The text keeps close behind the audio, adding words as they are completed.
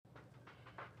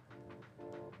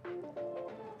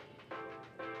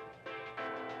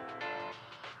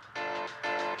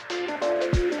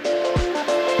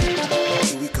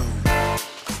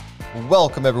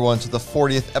Welcome, everyone, to the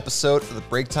 40th episode of the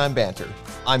Break Time Banter.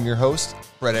 I'm your host,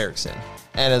 Brett Erickson.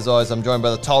 And as always, I'm joined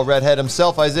by the tall redhead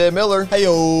himself, Isaiah Miller.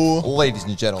 Heyo. Ladies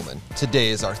and gentlemen, today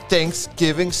is our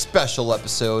Thanksgiving special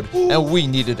episode, and we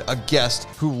needed a guest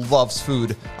who loves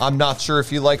food. I'm not sure if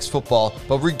he likes football,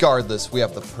 but regardless, we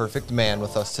have the perfect man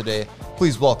with us today.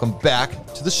 Please welcome back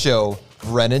to the show,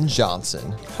 Brennan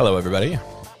Johnson. Hello, everybody.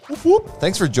 Whoop, whoop.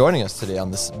 Thanks for joining us today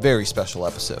on this very special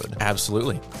episode.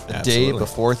 Absolutely. The day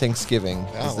before Thanksgiving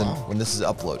is wow. when this is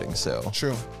uploading, so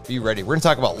True. be ready. We're going to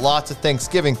talk about lots of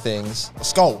Thanksgiving things.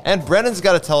 Let's go. And Brennan's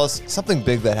got to tell us something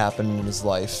big that happened in his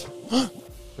life.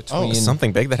 Between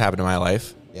Something big that happened in my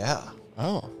life. Yeah.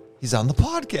 Oh. He's on the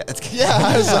podcast.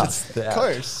 Yeah, Of of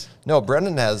course. No,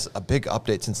 Brennan has a big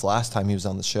update since last time he was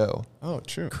on the show. Oh,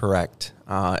 true. Correct.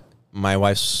 My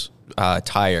wife's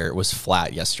tire was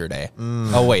flat yesterday.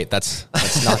 Oh, wait, that's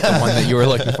not the one that you were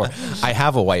looking for. I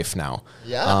have a wife now.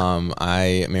 Yeah.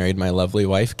 I married my lovely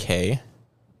wife, Kay,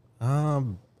 a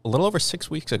little over 6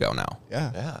 weeks ago now.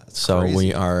 Yeah. Yeah. It's So crazy.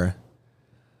 we are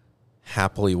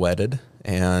happily wedded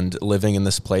and living in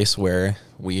this place where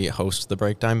we host the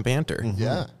Break Time Banter.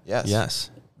 Yeah. Yes.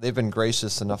 Yes. They've been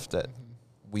gracious enough that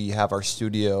we have our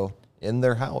studio in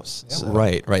their house. Yeah. So-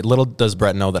 Right. Little does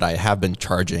Brett know that I have been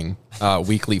charging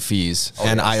weekly fees,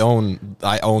 and yes. I own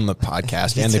the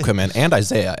podcast and the equipment and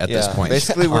Isaiah at this point.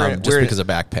 Basically, just because of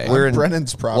back pay. We're in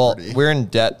Brennan's property. Well, we're in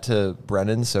debt to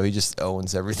Brennan, so he just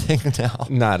owns everything now.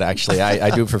 Not actually.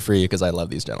 I do it for free because I love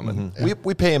these gentlemen.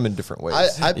 We pay him in different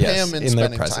ways. I pay Yes, him in in their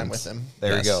spending time presence. with him.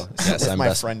 There Yes. you go. Yes, With I'm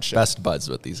my friendship. best buds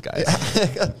with these guys.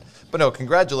 But no,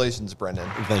 congratulations, Brennan.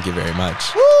 Thank you very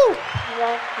much. Woo!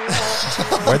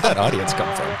 Where'd that audience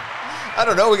come from? I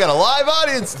don't know. We got a live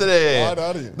audience today. Live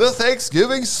audience. The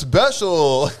Thanksgiving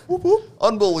special. Whoop, whoop.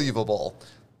 Unbelievable.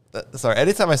 Sorry,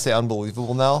 anytime I say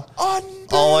unbelievable now,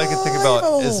 all I can think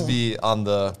about is be on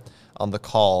the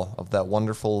call of that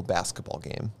wonderful basketball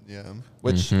game, Yeah.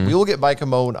 which we will get Micah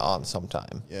Moan on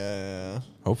sometime. Yeah.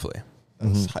 Hopefully.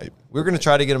 That's hype. We were going to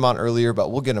try to get him on earlier, but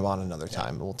we'll get him on another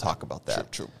time, and we'll talk about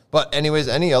that. True. But anyways,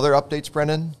 any other updates,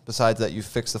 Brennan, besides that you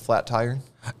fixed the flat tire?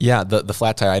 Yeah, the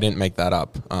flat tire, I didn't make that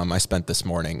up. I spent this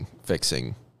morning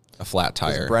fixing a flat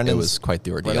tire. It was quite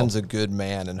the ordeal. Brennan's a good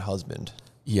man and husband.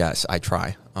 Yes, I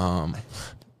try.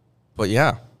 But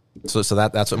yeah, so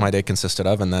that's what my day consisted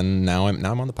of, and then now I'm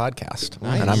on the podcast,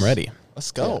 and I'm ready.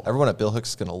 Let's go. Yeah, everyone at Bill Hicks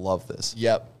is going to love this.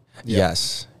 Yep.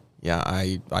 Yes, yeah,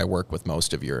 I work with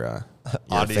most of your fan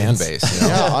Audience. base. You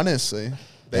know? Yeah, honestly.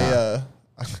 They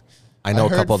I know I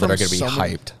a couple heard that are from going to be so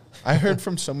many- hyped. I heard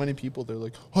from so many people, they're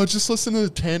like, "Oh, just listen to the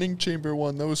tanning chamber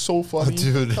one. That was so funny."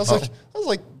 dude. I was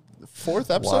like the fourth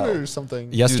episode or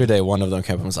something. Yesterday, one of them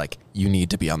came up and was like, "You need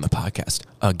to be on the podcast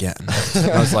again."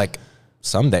 I was like,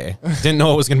 "Someday." Didn't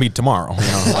know it was going to be tomorrow. You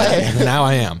know, like, now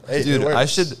I am. Hey, Dude, it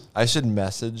works. I should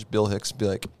message Bill Hicks and be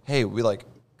like, hey, we got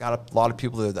a lot of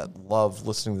people there that love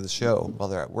listening to the show while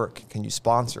they're at work. Can you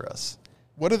sponsor us?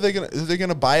 What are they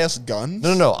gonna buy us guns?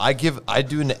 No. I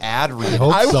do an ad read.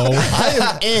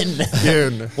 I am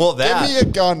in. Well, Give me a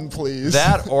gun, please.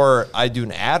 that or I do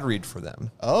an ad read for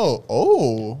them.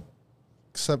 Oh.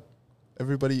 Except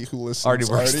everybody who listens Already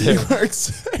works there.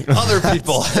 works there. Other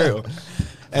people.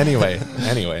 Anyway,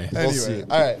 We'll see.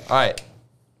 Anyway, all right.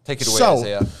 Take it away, So,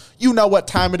 Isaiah. you know what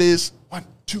time it is. 1,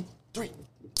 2, 3.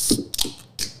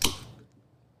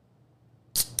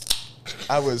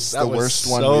 I was the worst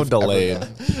one. so we've ever delayed.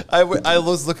 done. I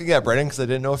was looking at Brennan because I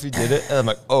didn't know if he did it. And I'm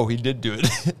like, oh, he did do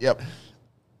it. Yep.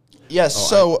 Yes,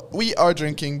 so we are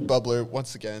drinking Bubbler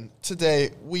once again.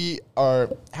 Today, we are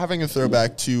having a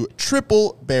throwback to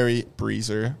Triple Berry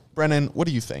Breezer. Brennan, what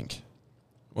do you think?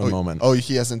 One moment. Oh,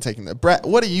 he hasn't taken that. Brett,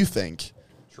 what do you think?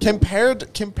 Compared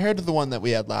to the one that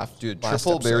we had last Dude, last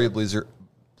triple berry episode. blazer.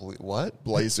 What?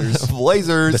 Blazers.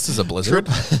 Blazers. This is a blizzard.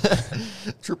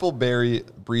 Triple berry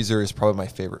breezer is probably my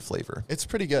favorite flavor. It's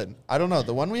pretty good. I don't know.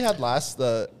 The one we had last,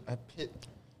 the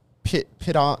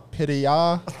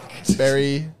pitaya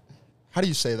berry. How do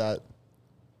you say that?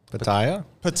 Pitaya?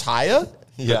 Pitaya?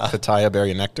 Yeah. Pitaya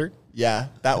berry nectar? Yeah,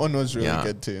 that one was really Yeah.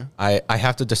 good too. I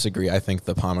have to disagree. I think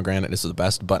the pomegranate is the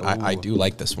best, but I do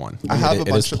like this one. I have it a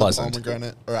bunch is of the pleasant.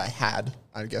 pomegranate, or I had.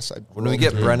 I guess I. When we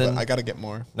get Brennan- I got to get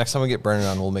more. Next time we get Brennan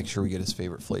on, we'll make sure we get his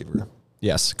favorite flavor.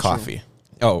 Yes, coffee.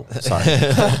 Oh, sorry.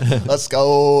 Let's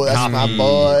go. That's my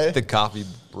boy. The coffee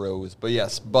bros. But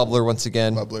yes, Bubbler once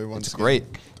again. Bubbler once it's again. great.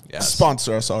 Yes.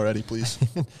 Sponsor us already, please.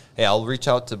 Hey, I'll reach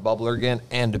out to Bubbler again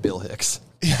and to Bill Hicks.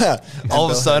 Yeah. All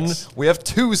of a Bill sudden, Hicks. we have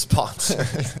two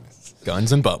sponsors.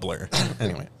 Guns and bubbler.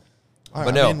 Anyway. All right,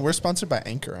 But no. I mean, we're sponsored by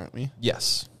Anchor, aren't we?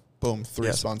 Yes. Boom. 3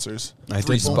 Yes. sponsors. I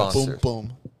Three did know. sponsors.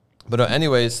 Boom. But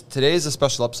anyways, today is a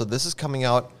special episode. This is coming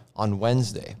out on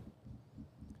Wednesday.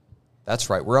 That's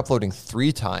right. We're uploading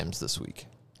 3 times this week.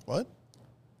 What?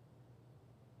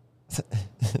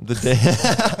 The day.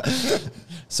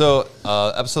 So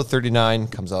episode 39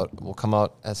 will come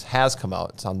out has come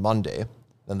out. It's on Monday.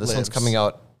 Then this one's coming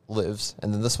out lives,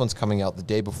 and then this one's coming out the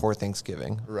day before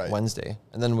Thanksgiving, Wednesday.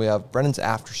 And then we have Brennan's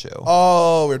after show.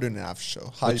 Oh, we're doing an after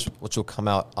show. Which will come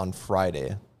out on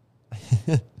Friday.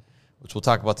 Which we'll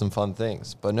talk about some fun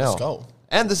things. But no. Let's go.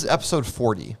 And this is episode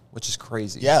 40, which is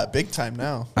crazy. Yeah, big time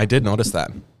now. I did notice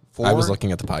that. I was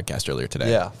looking at the podcast earlier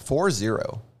today. Yeah, 40,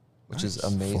 which is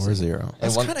amazing. 40.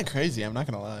 That's kind of crazy. I'm not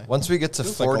gonna lie. Once we get to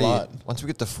 40, like once we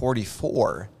get to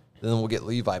 44, then we'll get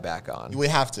Levi back on. We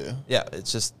have to. Yeah,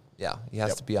 it's just he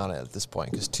has to be on it at this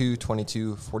point because 2,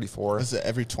 22, 44. Is it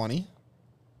every 20?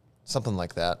 Something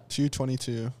like that. 2,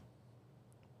 22.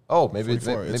 Oh, maybe it's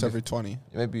every 20.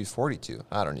 Maybe 42.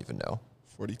 I don't even know.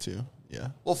 42. Yeah.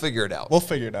 We'll figure it out. We'll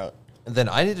figure it out. And then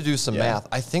I need to do some math.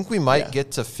 I think we might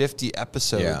get to 50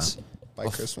 episodes by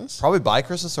Christmas. Probably by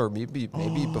Christmas or maybe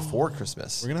before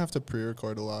Christmas. We're gonna have to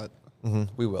pre-record a lot.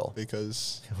 Mm-hmm, we will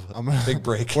because big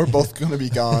break. We're both gonna be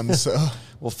gone, so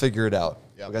we'll figure it out.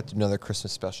 Yep. We got to do another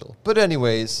Christmas special. But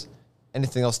anyways,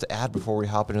 anything else to add before we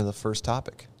hop into the first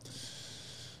topic?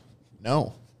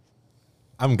 No,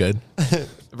 I'm good.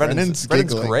 Brennan's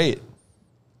great.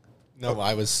 No,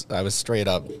 I was straight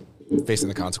up facing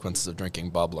the consequences of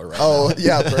drinking bubbler right now.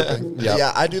 Yeah, perfect. Yep.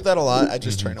 Yeah, I do that a lot. I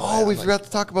just turn away. Oh, we forgot to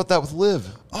talk about that with Liv.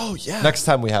 Oh, yeah. Next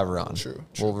time we have her on. True.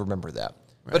 We'll remember that.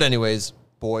 Right. But anyways,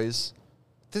 boys,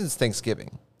 this is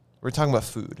Thanksgiving. We're talking about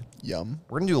food. Yum.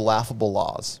 We're going to do Laughable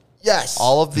Laws. Yes.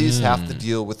 All of these have to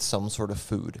deal with some sort of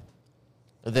food.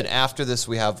 And then after this,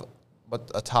 we have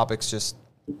a topic's just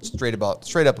straight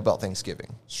up about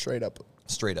Thanksgiving. Straight up. But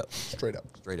straight up.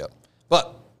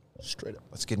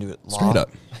 Let's get into it. Straight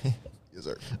up. Yes,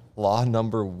 sir. Law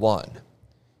number 1.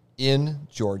 In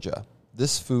Georgia,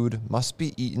 this food must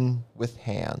be eaten with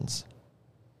hands.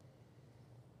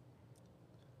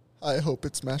 I hope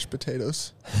it's mashed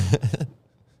potatoes.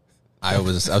 I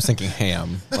was thinking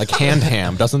ham. Like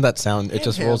ham. Doesn't that sound, it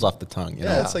just rolls off the tongue. You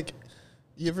know? It's like,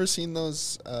 you ever seen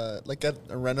those, like at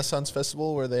a Renaissance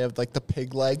festival where they have like the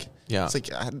pig leg? Yeah. It's like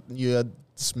you had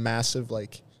this massive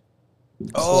like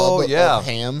club of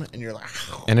ham, and you're like,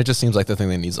 ow. And it just seems like the thing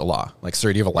that needs a law. Like,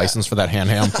 sir, do you have a license for that ham?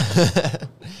 You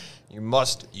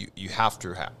have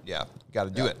to have, you got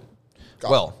to do it.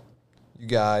 Well, you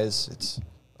guys,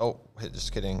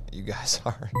 just kidding. You guys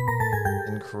are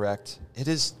incorrect. It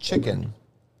is chicken.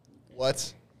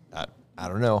 What? I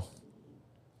don't know.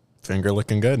 Finger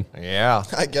looking good. Yeah.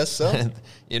 I guess so.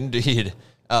 Indeed.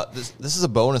 This is a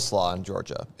bonus law in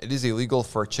Georgia. It is illegal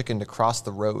for a chicken to cross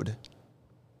the road.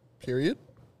 Period.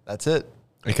 That's it.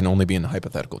 It can only be in the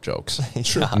hypothetical jokes.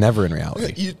 True. Never in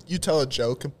reality. You tell a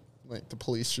joke, and like the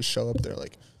police just show up there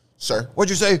like, sir, What'd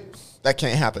you say? that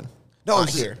can't happen. No, Not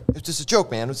here. It's just a joke,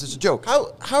 man. It's just a joke.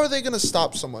 How are they going to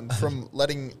stop someone from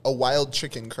letting a wild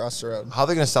chicken cross the road? How are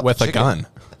they going to stop With the a chicken? gun.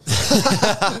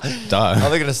 Duh. How are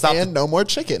they going to stop And no more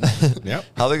chicken. Yep.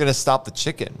 How are they going to stop the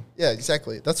chicken? Yeah,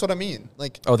 exactly. That's what I mean.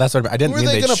 Like, Oh, that's what I didn't Who are mean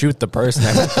they they'd gonna- shoot the person.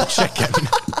 I meant the chicken.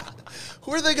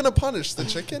 who are they going to punish? The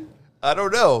chicken? I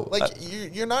don't know. Like,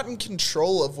 you're not in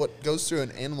control of what goes through an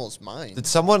animal's mind. Did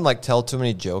someone tell too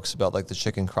many jokes about the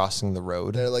chicken crossing the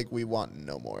road? They're like, we want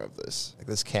no more of this.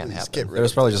 This can't Please happen. get rid There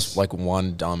was of probably this. just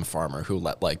one dumb farmer who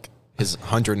let his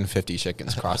 150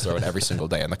 chickens cross the road every single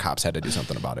day, and the cops had to do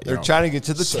something about it. They're trying to get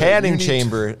to the So tanning you need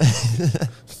chamber.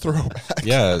 throwback.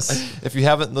 Yes. If you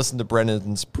haven't listened to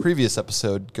Brennan's previous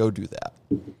episode, go do that.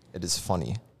 It is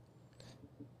funny.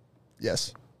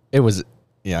 Yes. It was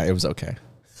okay.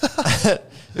 It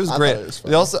was I great. thought it was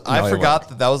funny. I No, it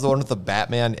forgot that was the one with the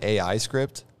Batman AI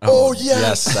script. Oh, yes.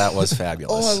 Yes, that was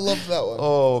fabulous. Oh, I love that one.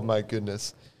 Oh my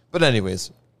goodness. But anyways,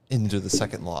 into the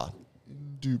second law.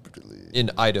 Indubitably.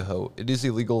 In Idaho, it is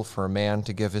illegal for a man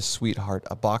to give his sweetheart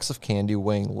a box of candy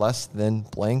weighing less than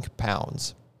blank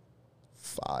pounds.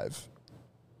 5.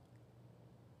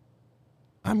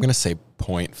 I'm going to say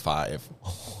 0.5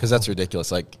 because that's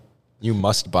ridiculous. Like, you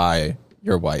must buy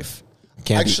your wife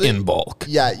candy Actually, in bulk.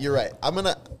 Yeah, you're right.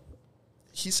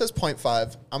 He says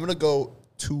 0.5. I'm going to go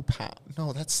 2 pounds.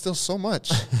 No, that's still so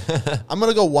much. I'm going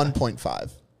to go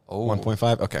 1.5. Oh,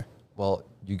 1.5? Okay. Well,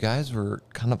 you guys were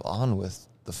kind of on with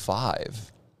the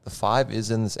 5. The 5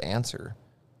 is in this answer,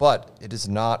 but it is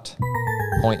not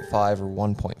 0.5 or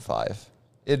 1.5.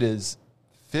 It is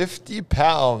 50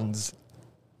 pounds.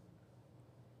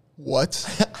 What?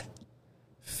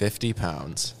 50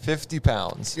 pounds. 50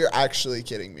 pounds. You're actually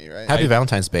kidding me, right? Happy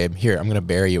Valentine's, babe. Here, I'm going to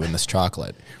bury you in this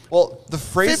chocolate. Well, the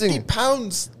 50 phrasing...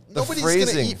 pounds. nobody's going to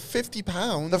phrasing. eat 50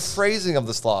 pounds. The phrasing of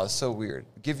this law is so weird.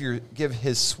 Give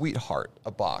his sweetheart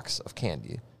a box of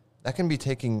candy. That can be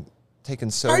taken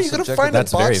so. How are you going to find a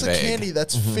That's very box of vague. candy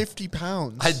that's 50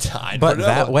 pounds? I But don't know.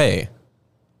 that way,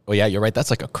 well, yeah, you're right. That's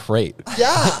like a crate.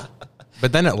 Yeah.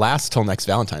 But then it lasts till next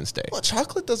Valentine's Day. Well,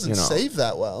 chocolate doesn't You know. save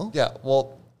that well. Yeah,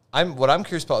 well, what I'm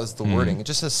curious about is the wording. It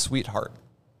just says sweetheart.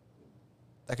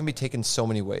 That can be taken so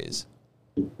many ways.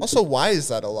 Also, why is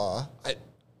that a law?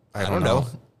 I don't know.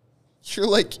 You're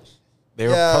like, They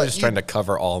were Yeah, probably just you- trying to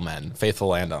cover all men,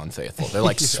 faithful and unfaithful. They're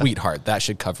like, sweetheart, that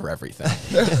should cover everything.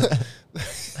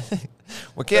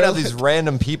 We can't have these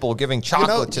random people giving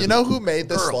chocolate to you know who made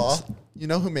this girls. law? You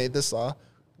know who made this law?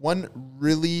 One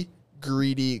really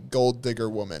greedy gold digger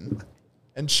woman.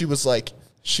 And she was like,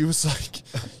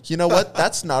 you know what?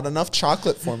 That's not enough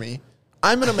chocolate for me.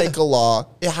 I'm going to make a law.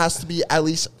 It has to be at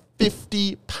least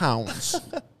 50 pounds.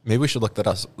 Maybe we should look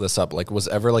this up. Like, was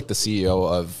ever like the CEO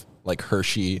of like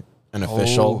Hershey an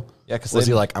official? yeah, 'cause was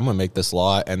they- he like, I'm gonna make this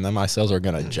law and then my sales are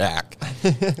gonna jack?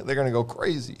 They're going to go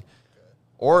crazy.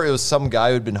 Or it was some guy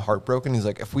who had been heartbroken. He's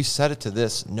like, if we set it to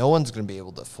this, no one's going to be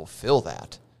able to fulfill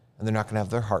that. And they're not going to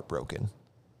have their heart broken.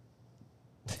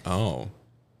 Oh,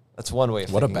 That's one way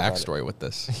of what a thinking about it. backstory with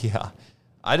this. Yeah.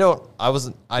 I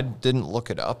didn't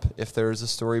look it up if there is a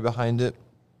story behind it.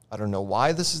 I don't know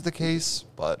why this is the case,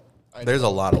 but There's a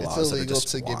lot of It's laws that are illegal just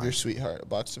to give why. your sweetheart a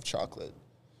box of chocolate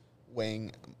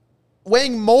weighing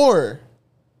more.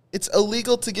 It's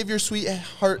illegal to give your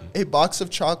sweetheart a box of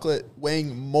chocolate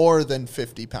weighing more than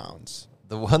 50 pounds.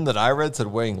 the one that I read said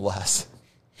weighing less.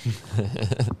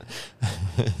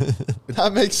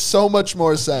 That makes so much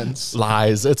more sense.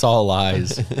 Lies. It's all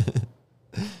lies.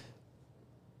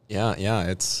 yeah.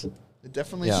 It's It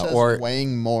definitely Yeah, says or-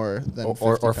 weighing more than 50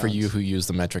 or for pounds. you who use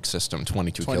the metric system,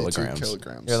 22 kilograms.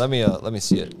 kilograms. Here, let me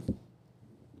see it.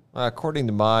 According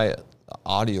to my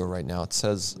audio right now, it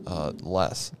says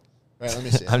less. Right, let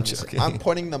me see. I'm let me see. joking. I'm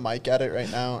pointing the mic at it right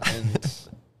now, and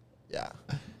yeah.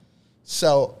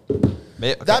 So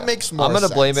that makes more I'm going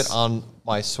to blame sense. it on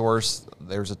my source.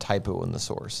 There's a typo in the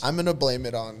source. I'm gonna blame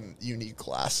it on you need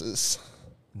glasses.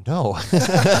 No.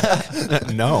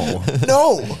 No.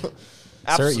 No,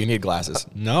 Sir, you need glasses.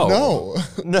 No. no,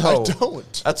 No. I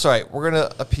don't. That's right. We're going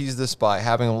to appease this by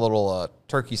having a little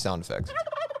turkey sound effect.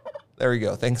 There we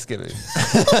go. Thanksgiving.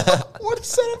 What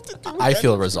does that have to do with I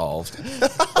feel anything? resolved.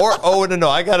 No.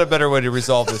 I got a better way to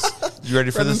resolve this. You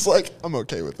ready for Brennan's this? like, I'm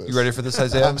okay with this. You ready for this,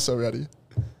 Isaiah? I'm so ready.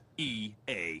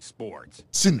 EA Sports.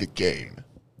 It's in the game.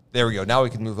 There we go. Now we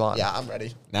can move on. Yeah, I'm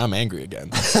ready. Now I'm angry again.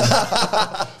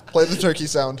 Play the turkey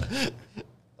sound.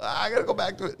 I got to go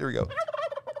back to it. Here we go.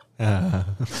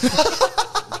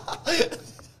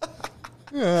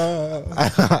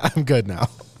 I'm good now.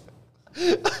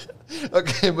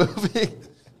 Okay,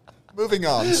 Moving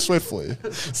on swiftly.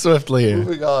 Swiftly.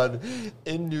 moving on.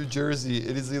 In New Jersey,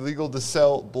 it is illegal to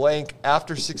sell blank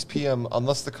after 6 p.m.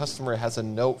 unless the customer has a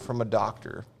note from a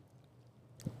doctor.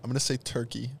 I'm gonna say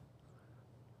turkey.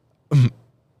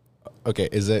 Okay,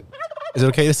 is it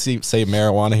okay to say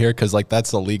marijuana here? Because like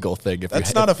that's a legal thing. If That's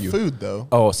you, not a if you, food though.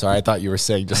 Oh, sorry. I thought you were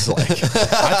saying just like I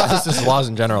thought this was laws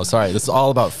in general. Sorry, this is all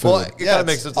about food. Well, it Yeah, kind of it's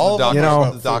makes sense. all The about doctor's, You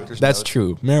know, the doctor's That's note.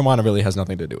 true. Marijuana really has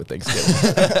nothing to do with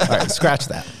Thanksgiving. All right, scratch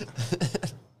that.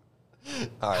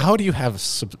 How do you have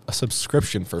a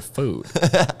subscription for food?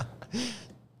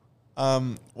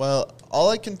 Well, all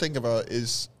I can think about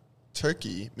is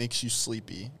turkey makes you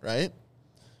sleepy, right?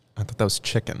 I thought that was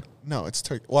chicken. No, it's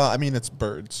turkey. Well, I mean, it's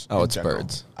birds. Oh, in it's general.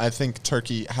 birds. I think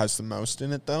turkey has the most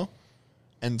in it, though.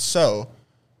 And so,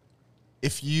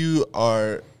 if you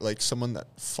are like someone that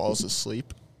falls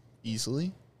asleep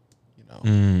easily, you know,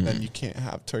 then you can't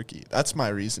have turkey. That's my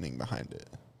reasoning behind it.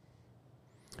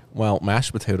 Well,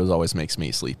 mashed potatoes always makes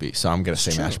me sleepy, so I'm gonna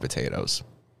say true. mashed potatoes.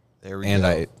 There we And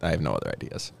go. I have no other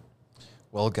ideas.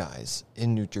 Well, guys,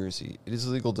 in New Jersey, it is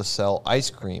illegal to sell ice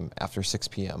cream after 6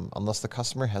 p.m. unless the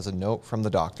customer has a note from the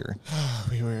doctor.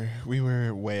 We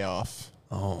were way off.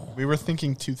 Oh, We were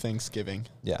thinking to Thanksgiving.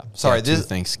 Yeah. Sorry, to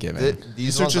Thanksgiving.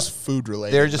 These are ones- just food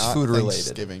related. They're just not food related.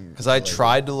 Thanksgiving Because I related.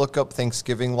 tried to look up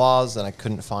Thanksgiving laws and I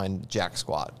couldn't find jack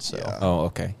squat. So, Yeah. Oh,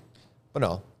 okay. but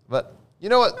no. But you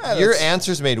know what? Yeah, Your that's-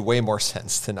 answers made way more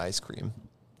sense than ice cream.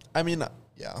 I mean,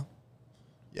 yeah.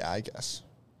 Yeah, I guess.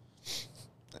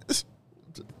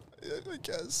 I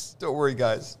guess. Don't worry,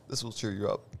 guys. This will cheer you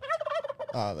up.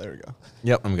 Oh, there we go.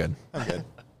 Yep, I'm good. I'm good.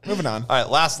 Moving on. All right,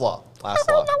 last law. Last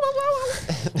law.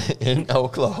 In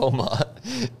Oklahoma,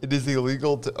 it is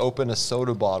illegal to open a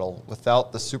soda bottle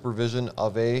without the supervision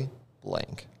of a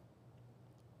blank.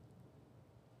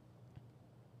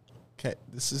 Okay,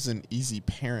 this is an easy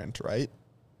parent, right?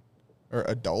 Or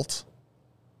adult.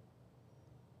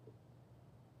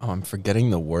 Oh, I'm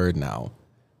forgetting the word now.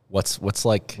 What's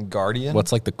like Guardian?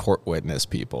 What's like the court witness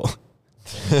people?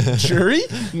 Jury?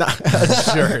 Not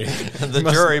a jury. The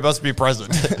jury must be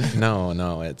present.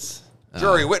 No, it's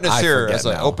Jury witness I here forget as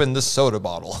I now. open this soda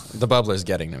bottle. The bubbler's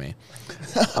getting to me.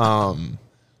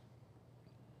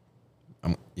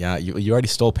 Yeah, you already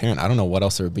stole parent. I don't know what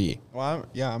else there would be. Well,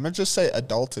 I'm going to just say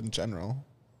adult in general.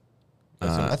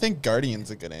 I think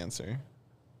guardian's a good answer.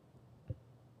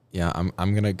 Yeah,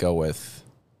 I'm gonna go with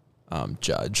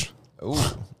judge.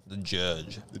 Oh, the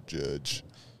judge. The judge.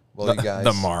 Well, you guys.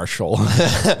 The marshal.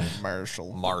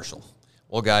 Marshall.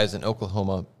 Well, guys, in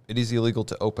Oklahoma, it is illegal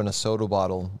to open a soda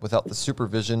bottle without the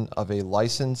supervision of a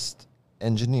licensed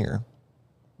engineer.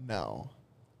 No.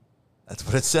 That's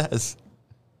what it says.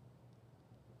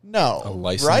 No. A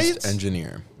licensed right?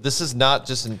 engineer. This is not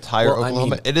just entire Well, I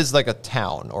Oklahoma. mean- It is like a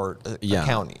town or a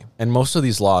county. And most of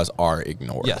these laws are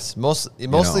ignored. Yes, most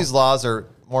of these laws are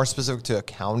more specific to a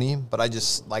county, but I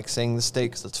just like saying the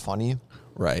state because it's funny.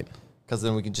 Right. Because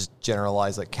then we can just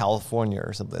generalize like California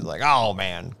or something. Like, oh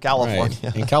man, California.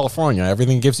 Right. In California,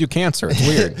 everything gives you cancer. It's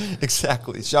weird.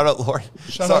 Exactly. Shout out, Lauren.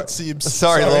 Shout out, Siebes.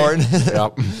 Sorry, Lauren.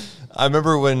 Yep. I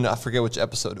remember when, I forget which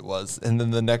episode it was, and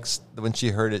then when she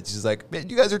heard it, she's like, man,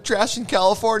 you guys are trashing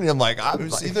California. I'm like, It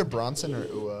was either Bronson or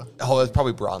Ua. oh, it was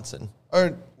probably Bronson.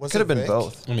 Or was Could have been Vic?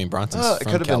 both. I mean, Bronson's It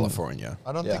from could've been- California.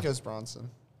 I don't Yeah. think it was Bronson.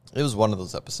 It was one of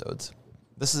those episodes.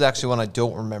 This is actually one I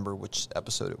don't remember which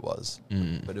episode it was,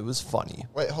 but it was funny.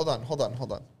 Wait, hold on.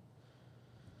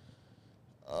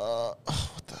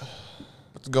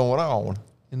 What's going on?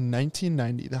 In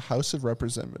 1990, the House of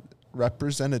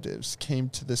Representatives came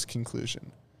to this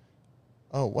conclusion.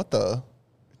 Oh, what the?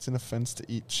 It's an offense to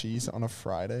eat cheese on a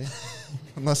Friday,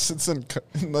 unless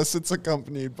it's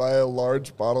accompanied by a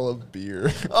large bottle of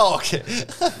beer. Oh, okay.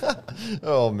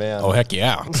 Oh, man. Oh, heck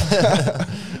yeah.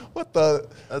 What the?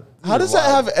 How does that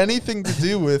have anything to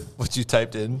do with? What you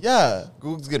typed in? Yeah.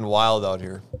 Google's getting wild out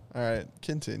here. All right,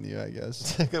 continue. I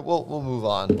guess We'll move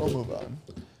on. we'll move on.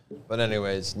 But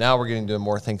anyways, now we're getting to a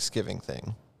more Thanksgiving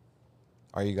thing.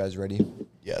 Are you guys ready?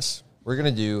 Yes. We're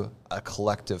going to do a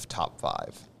collective top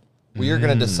 5. We are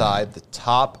going to decide the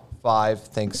top 5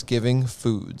 Thanksgiving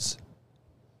foods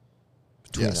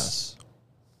between Yes. us.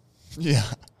 Yeah.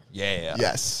 Yeah.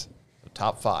 Yes.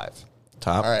 Top 5.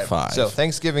 Top All right. 5. So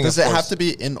Thanksgiving. Does of it have course- to be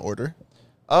in order?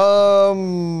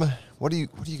 What do you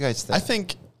guys think? I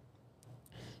think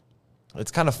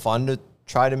it's kind of fun to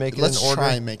try to make it let's in order.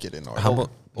 try and make it in order. How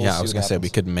about, We'll yeah, see I was what going to say we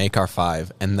happens. could make our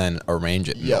 5 and then arrange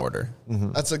it in Yep. order.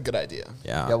 That's a good idea.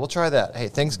 Yeah. Yeah, we'll try that. Hey,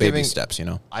 Thanksgiving. Baby steps, you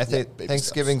know? I think Yeah, baby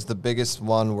Thanksgiving's the biggest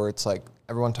one where it's like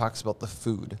everyone talks about the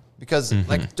food because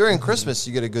like during Christmas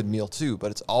you get a good meal too, but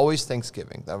it's always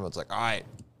Thanksgiving. Everyone's like, all right,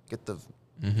 get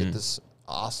this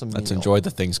awesome Let's meal. enjoy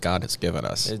the things God has given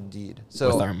us Indeed. with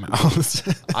So our mouths.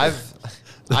 I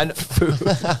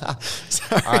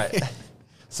Sorry. all right.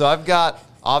 So I've got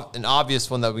an obvious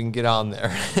one that we can get on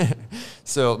there.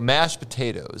 So mashed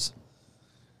potatoes.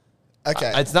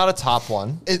 Okay. It's not a top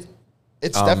one.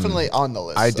 It's definitely on the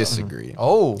list. I so. disagree.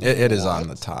 Oh. It is on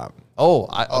the top.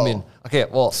 I mean, okay,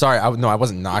 well, Sorry, I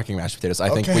wasn't knocking mashed potatoes. I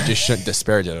think we Okay. just shouldn't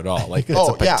disparage it at all. Like, it's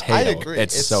Oh, a yeah, potato. I agree.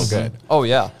 It's so It's- good. oh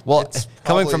yeah. Well, It's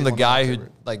coming from probably the one of guy my who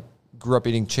favorite. like grew up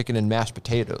eating chicken and mashed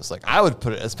potatoes, like I would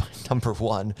put it as my number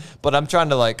 1. But I'm trying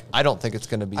to I don't think it's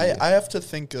gonna be. I have to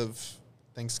think of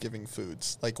Thanksgiving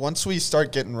foods. Like once we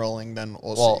start getting rolling, then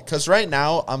we'll Well- see. Because right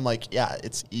now I'm like, yeah,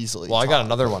 it's easily. well, I got top.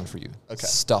 another one for you. Okay.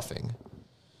 Stuffing.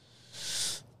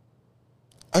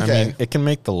 Okay. I mean, it can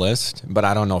make the list, but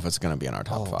I don't know if it's going to be in our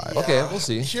top 5. Okay, we'll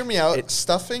see. Hear me out.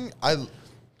 Stuffing,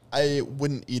 I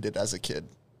wouldn't eat it as a kid.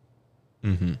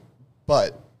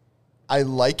 But I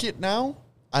like it now.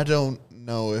 I don't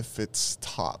know if it's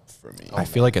top for me. I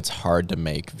feel like it's hard to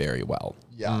make very well.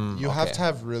 Yeah, you have okay. to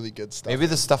have really good stuff. Maybe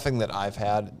the stuffing that I've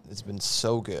had has been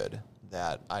so good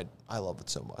that I love it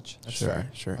so much. That's Sure, fair.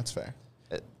 sure. That's fair.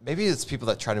 Maybe it's people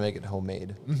that try to make it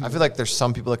homemade. I feel like there's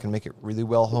some people that can make it really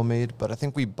well homemade, but I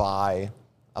think we buy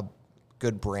a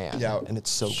good brand, Yeah, and it's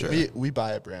so good. We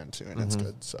buy a brand too, and it's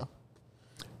good. So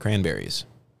Cranberries.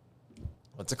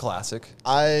 It's a classic.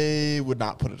 I would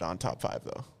not put it on top 5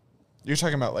 though. You're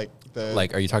talking about like the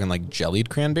Like, are you talking like jellied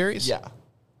cranberries? yeah.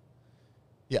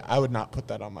 Yeah, I would not put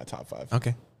that on my top 5.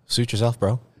 Okay. Suit yourself,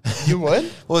 bro. You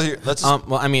would? Well, here, let's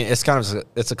Well, I mean, it's kind of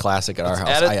it's a classic at our house.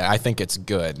 add it- I think it's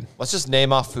good. let's just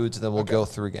name off foods, and then we'll go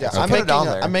through again. Yeah, So I'm put making it on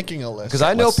there I'm making a list. because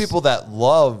I know Let's- people that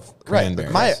love Right.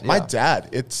 Cranberries. My Yeah. dad,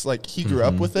 it's like he grew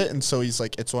up with it, and so he's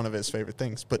like, it's one of his favorite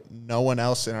things. But no one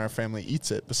else in our family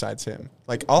eats it besides him.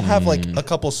 Like, I'll have like a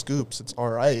couple scoops. It's all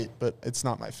right, but it's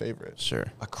not my favorite. Sure.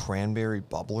 a cranberry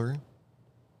bubbler.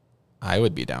 I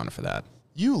would be down for that.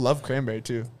 You love cranberry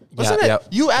too. Wasn't yeah. it?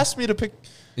 You asked me to pick.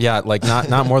 Yeah, like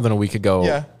not more than a week ago.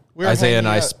 Yeah, we were Isaiah and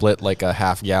I hanging out. split like a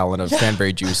half gallon of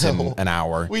cranberry juice in an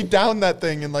hour. We downed that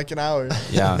thing in like an hour.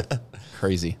 Yeah,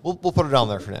 crazy. We'll put it on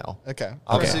there for now. Okay.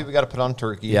 Obviously, we got to put on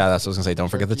turkey. Yeah, that's what I was gonna say. Don't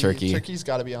forget the turkey. Turkey's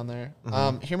got to be on there.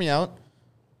 Hear me out.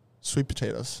 Sweet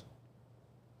potatoes.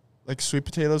 Like sweet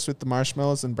potatoes with the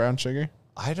marshmallows and brown sugar.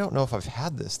 I don't know if I've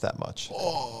had this that much.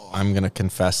 I'm gonna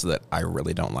confess that I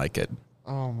really don't like it.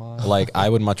 Oh my. Like I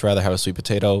would much rather have a sweet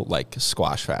potato like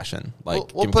squash fashion.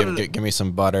 Like We'll put give me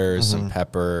some butter, some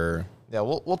pepper. Yeah,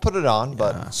 we'll put it on,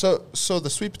 but So the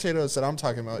sweet potatoes that I'm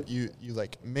talking about, you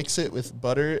like mix it with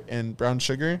butter and brown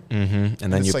sugar, And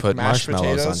then it's you like put mashed marshmallows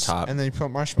on potatoes, top. and then you put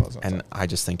marshmallows on And top. I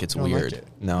just think it's You don't like weird. it?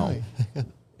 No,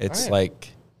 it's Alright. like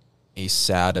a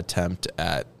sad attempt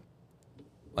at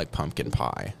like pumpkin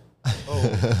pie.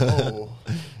 Oh.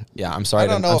 Yeah, I'm sorry. I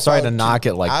don't know. I'm if sorry I to would knock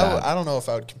it like that. I don't know if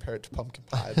I would compare it to pumpkin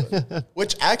pie, but,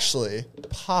 which actually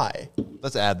pie.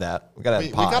 let's add that. We got to We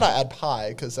add pie. gotta add pie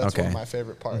because that's one Okay. of my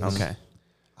favorite parts. Okay.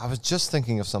 I was just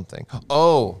thinking of something.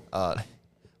 Oh,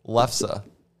 lefse.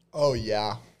 Oh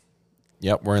yeah.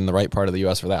 Yep, we're in the right part of the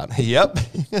U.S. for that. Yep.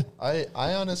 I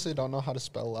honestly don't know how to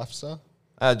spell lefse.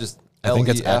 Just I think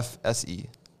it's Lefse,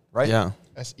 right? Yeah,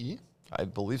 S-E? I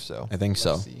believe so. I think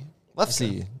so. Lefse.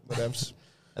 Lefse. Whatevs.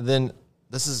 And then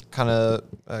this is kind of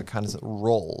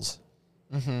rolls.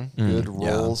 Good yeah.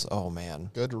 rolls. Oh man,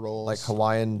 Good rolls. like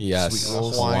Hawaiian Yes. sweet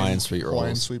rolls. Hawaiian sweet Hawaiian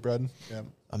rolls. sweetbread. Yeah.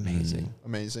 Amazing.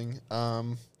 Amazing.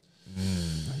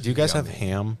 Do you guys have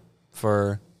ham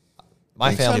for?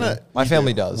 My family, kinda- my we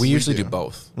family do. does. We usually do. do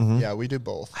both. Yeah, we do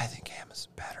both. I think ham is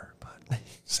better, but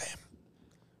Same.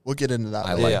 We'll get into that.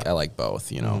 I later. like I like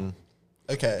both. You know,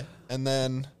 Okay, and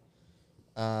then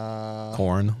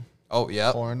corn. oh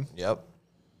yep, corn. Yep,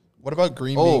 What about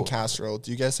green Oh. bean casserole? Do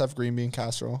you guys have green bean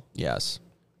casserole? Yes.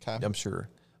 Okay. I'm sure.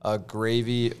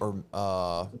 Gravy or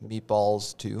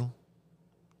meatballs too.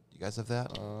 You guys have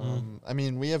that? I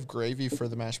mean, we have gravy for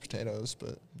the mashed potatoes,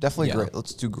 but Definitely Yeah. great.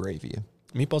 Let's do gravy.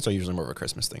 Meatballs are usually more of a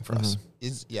Christmas thing for us.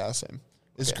 same.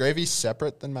 Is Okay. gravy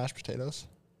separate than mashed potatoes?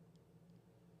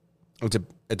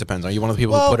 It depends. Are you one of the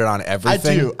people Well, who put it on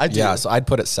everything? I do. Yeah, so I'd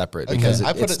put it seperate Okay, because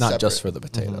I put it's it not just separate. for the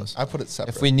potatoes. I put it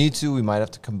separate. If we need to, we might have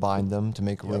to combine them to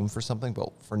make room for something. But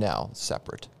for now,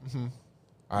 separate. All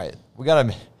right, we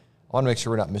gotta. I want to make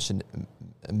sure we're not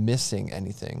missing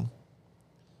anything.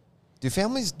 Do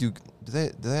families do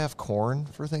they have corn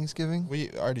for Thanksgiving? we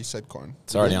already said corn.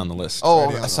 It's already on the list.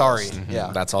 already on Oh, the sorry. list.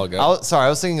 Yeah, That's all good. Sorry, I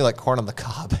was thinking like corn on the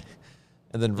cob,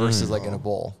 and then versus like in a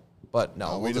bowl. But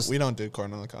no, we don't do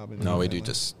corn on the cob. in no, my we do family.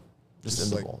 just just just in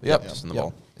the like- bowl. yeah, Yep, just in the yep.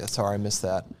 bowl. Yeah, sorry, I missed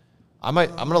that. I'm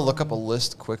gonna look up a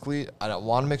list quickly. I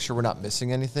want to make sure we're not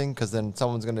missing anything because then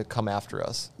someone's gonna come after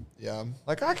us. Yeah.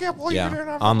 Like I can't believe you didn't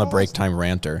yeah have on the a break list. time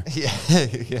ranter, Yeah,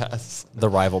 yes. the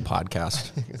rival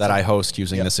podcast that I host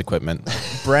using this equipment,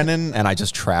 Brennan, and I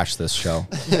just trash this show.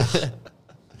 that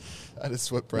is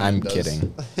what Brennan I'm does.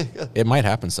 kidding. It might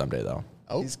happen someday though.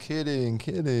 Oh. He's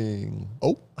kidding.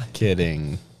 Oh.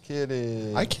 Kidding.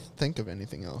 I can't think of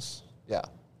anything else. Yeah.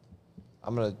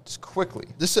 I'm gonna just quickly.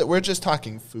 We're just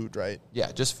talking food, right?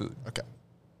 Yeah, just food. Okay.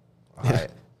 All right.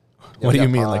 Yeah, What we do you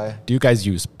got mean? pie. Like, do you guys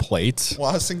use plates? Well,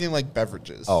 I was thinking like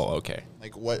beverages. Oh, okay.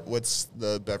 Like what's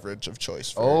the beverage of choice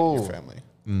for your family?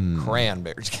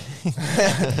 Cranberry.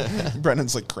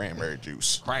 Brennan's like cranberry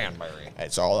juice. Cranberry.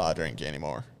 That's all I drink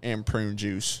anymore. And prune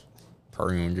juice.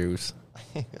 Prune juice.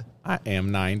 I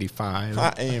am 95.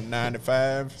 I am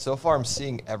 95. So far, I'm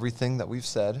seeing everything that we've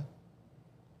said.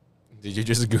 Did you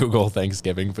just Google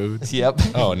Thanksgiving foods? Yep.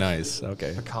 Oh, nice.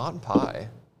 Okay. Pecan pie.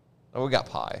 Oh, we got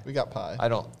pie. We got pie. I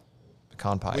don't.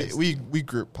 Pecan pie. is- We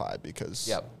group pie because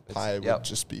Yep, pie yep. would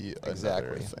just be Exactly.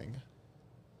 another thing.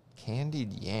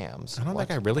 Candied yams. I don't What?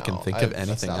 think I really can No, think of that's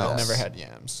anything not else. I've us. never had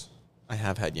yams. I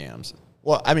have had yams.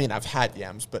 Well, I mean, I've had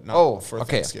yams, but not Oh, for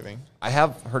okay. Thanksgiving. I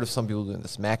have heard of some people doing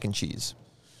this mac and cheese,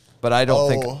 but I don't Oh.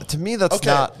 think. To me, that's Okay.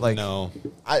 not like. No.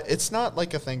 It's not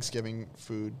like a Thanksgiving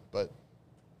food, but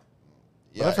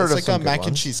yeah, I've heard it's of like some a good mac and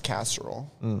ones. cheese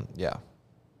casserole. Yeah.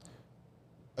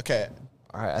 Okay,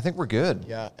 All right. I think we're good.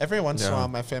 yeah. Every once in a Yeah. while,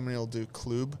 my family will do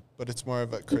klube, but it's more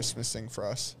of a Christmas thing for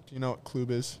us. Do you know what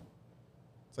klube is?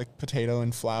 It's like potato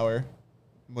and flour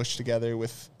mushed together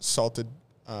with salted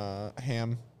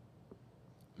ham.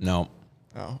 No.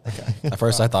 Oh, okay. At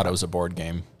first, I thought it was a board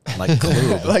game. Like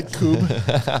Clue. Like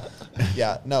klube.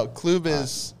 Yeah, no, klube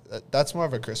is that's more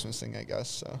of a Christmas thing, I guess.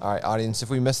 So All right, audience. If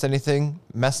we missed anything,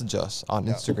 message us on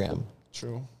Yeah. Instagram.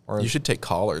 true. Or You should take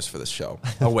callers for this show.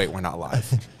 Oh, wait, we're not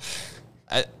live.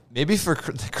 maybe for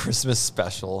the Christmas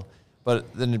special,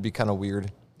 but then it'd be kind of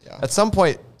weird. Yeah. At some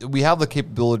point, we have the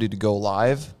capability to go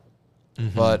live,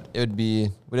 but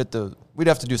we'd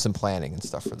have to do some planning and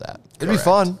stuff for that. It'd be Correct.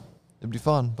 fun. It'd be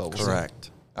fun, but we'll see.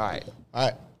 Correct. All right, All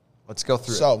right. let's go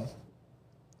through it. So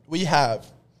we have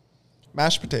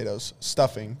mashed potatoes,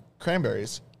 stuffing,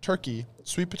 cranberries, turkey,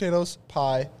 sweet potatoes,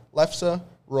 pie, lefse,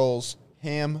 rolls,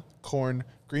 ham, corn,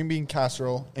 green bean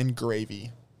casserole, and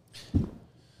gravy.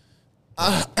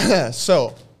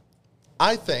 So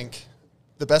I think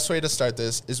the best way to start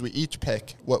this is we each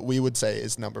pick what we would say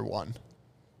is number one.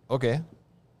 Okay.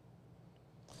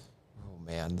 Oh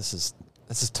man, this is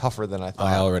tougher than I thought.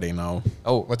 I already know.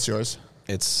 Oh, What's yours?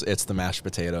 It's the mashed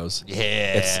potatoes.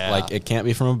 yeah. It's like it can't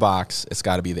be from a box. It's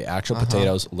got to be the actual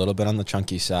potatoes, a little bit on the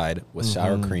chunky side with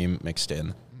sour cream mixed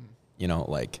in. You know,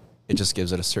 like it just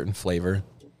gives it a certain flavor.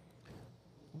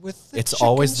 with the it's chicken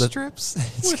always the- strips.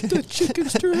 With the chicken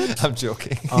strips. I'm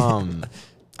joking.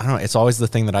 I don't know. It's always the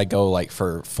thing that I go like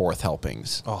for fourth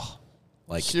helpings. Oh,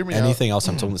 Like Hear me anything else,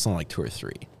 I'm told it's only like 2 or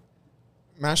 3.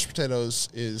 Mashed potatoes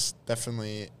is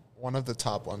definitely one of the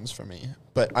top ones for me.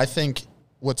 But I think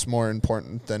what's more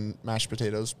important than mashed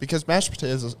potatoes, because mashed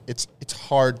potatoes, it's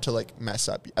hard to like mess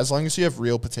up. As long as you have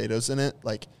real potatoes in it,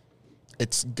 like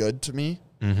it's good to me.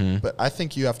 Mm-hmm. But I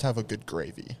think you have to have a good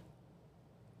gravy.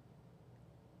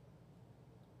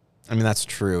 I mean, that's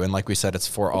true. And like we said, it's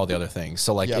for all the other things.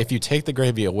 So like Yep. if you take the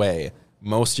gravy away,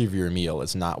 most of your meal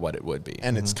is not what it would be.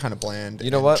 And it's kind of bland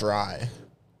You know and what? dry.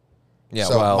 yeah.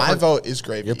 so well, my vote is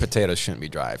gravy. Your potatoes shouldn't be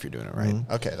dry if you're doing it right.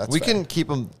 Okay, that's we fair. can keep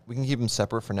them. We can keep them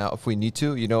separate for now if we need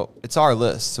to. You know, it's our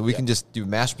list, so we can just do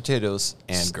mashed potatoes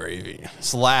And gravy.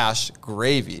 /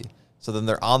 gravy. So then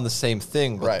they're on the same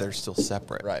thing, but Right. they're still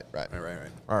separate. Right.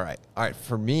 All right.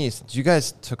 For me, since you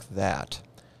guys took that,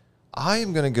 I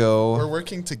am gonna go. We're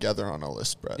working together on a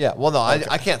list, Brett. Yeah. Well, no, Okay.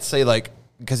 I can't say like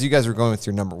because you guys are going with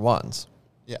your number ones.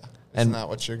 Yeah. And- Isn't that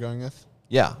what you're going with?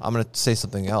 Yeah, I'm gonna say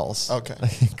something else. Okay.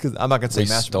 Because I'm not gonna say We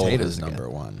mashed stole potatoes his again. number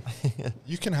one.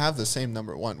 You can have the same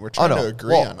number one. We're Oh trying no. to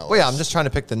agree well, on a list. well, yeah, I'm just trying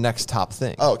to pick the next top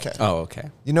thing. Oh, okay. Oh, okay.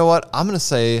 You know what? I'm gonna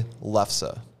say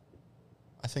lefse.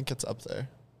 I think it's up there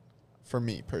for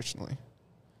me personally.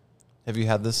 Have you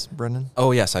had this, Brendan?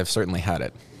 Oh, yes, I've certainly had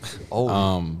it.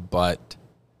 Oh, But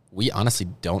we honestly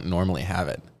don't normally have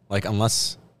it. Like,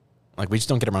 unless, like, we just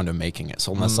don't get around to making it.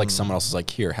 So, unless, like, someone else is like,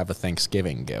 here, have a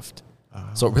Thanksgiving gift.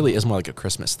 So, it really is more like a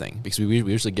Christmas thing because we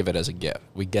usually give it as a gift.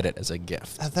 We get it as a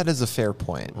gift. that is a fair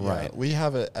point. Yeah, we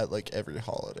have it at like every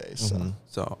holiday. So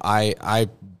So, I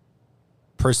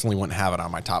personally wouldn't have it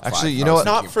on my top 5. Actually, you if I know was what?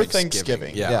 Not thinking for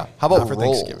Thanksgiving. Yeah. Yeah. How about Not for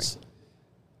rolls? Thanksgiving?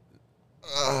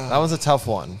 That was a tough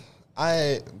one.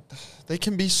 they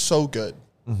can be so good,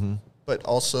 Mm-hmm. but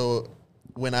also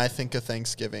when I think of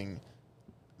Thanksgiving,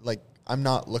 like I'm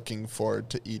not looking forward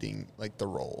to eating like the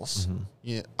rolls. Mm-hmm.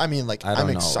 Yeah, I mean, like I don't I'm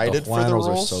know. excited the for the Hawaiian rolls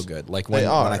rolls. are so good. Like They when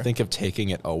I are. think of taking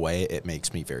it away, it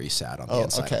makes me very sad on the Oh,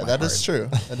 inside. okay, of my that heart. is true.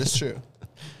 That is true.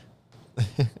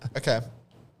 Okay,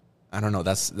 I don't know.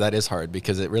 That is hard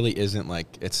because it really isn't like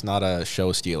it's not a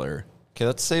show stealer. Okay,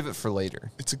 let's save it for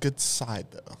later. it's a good side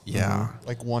though. Yeah,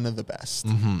 Like one of the best.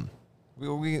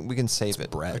 We can save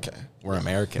it. bread. Okay. We're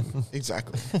American.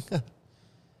 Exactly.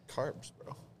 Carbs,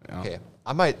 bro. Yeah. Okay,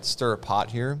 I might stir a pot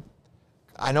here.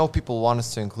 I know people want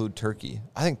us to include turkey.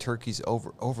 I think turkey's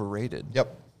overrated.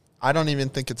 Yep. I don't even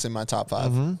think it's in my top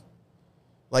 5. Mm-hmm.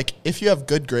 Like, if you have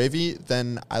good gravy,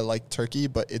 then I like turkey,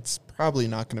 but it's probably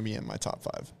not going to be in my top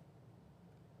 5.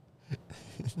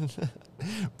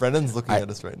 Brendan's looking at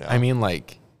us right now. I mean,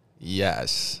 like,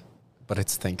 yes, but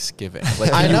it's Thanksgiving.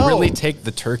 Like, I can know. you really take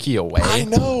the turkey away? I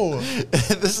know.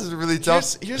 this is really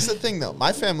tough. Here's the thing, though.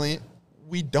 My family,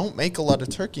 we don't make a lot of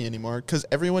turkey anymore because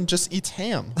everyone just eats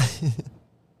ham.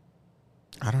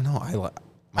 I don't know. I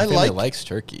My family like- likes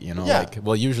turkey. You know, Yeah. like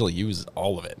we'll usually use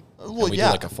all of it. And Well, we yeah.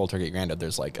 do like a full turkey. Granted,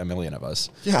 there's like a million of us.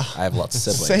 Yeah. I have lots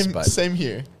of siblings, but Same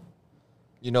here.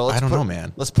 You know, let's I don't put- know,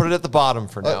 man. Let's put it at the bottom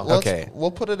for now. Okay. We'll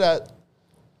put it at,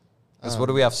 'Cause what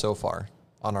do we have so far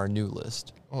on our new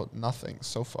list? nothing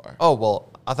so far. Oh, well,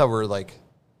 I thought we were like,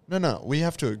 No. We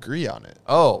have to agree on it.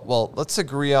 oh, well, let's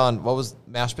agree on what was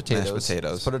mashed potatoes.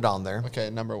 potatoes. Let's put it on there. Okay,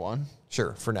 number 1.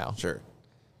 Sure, for now. sure.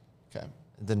 Okay.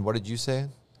 And then what did you say?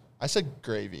 I said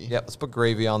gravy. Yeah, let's put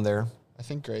gravy on there. I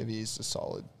think gravy is a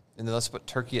solid. And then let's put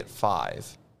turkey at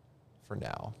 5 for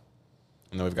now.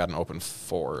 And then we've got an open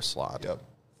 4 slot. Yep.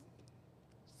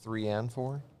 3 and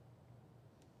 4?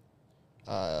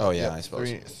 Oh, yeah, I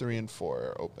suppose. 3 and 4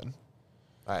 are open.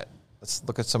 All right, let's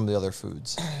look at some of the other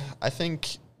foods. I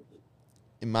think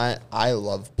I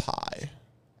love pie.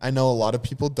 I know a lot of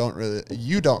people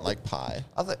you don't like pie.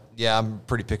 Yeah, I'm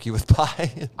pretty picky with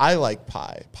pie. I like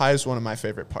pie. Pie is one of my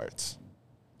favorite parts.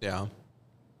 Yeah.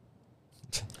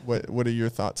 What are your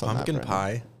thoughts on Pumpkin that?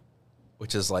 pie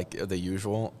which is like the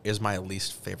usual, is my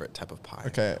least favorite type of pie.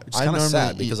 Okay, Which is I kind of normally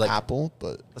sad eat because like apple,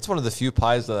 but That's one of the few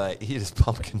pies that I eat is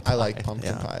pumpkin pie. I like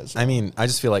pumpkin pie as well. I mean, I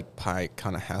just feel like pie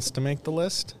kind of has to make the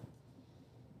list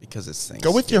because it's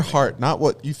Thanksgiving. Go with your heart, not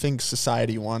what you think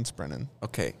society wants, Brennan.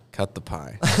 Okay, cut the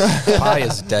pie. Pie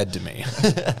is dead to me.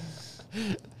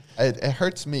 It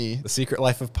hurts me. The Secret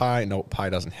Life of Pie. No, pie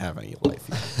doesn't have any life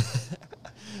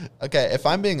yet. Okay, if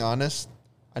I'm being honest,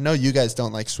 I know you guys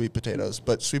don't like sweet potatoes,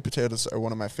 but sweet potatoes are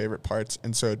one of my favorite parts,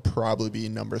 and so it'd probably be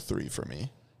number 3 for me.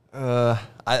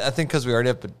 I think because we already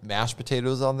have mashed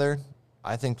potatoes on there,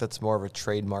 I think that's more of a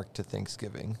trademark to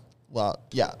Thanksgiving. Well,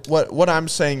 yeah. What I'm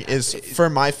saying is, for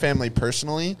my family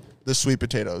personally, the sweet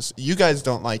potatoes. You guys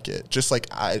don't like it, just like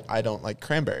I don't like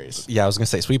cranberries. Yeah, I was gonna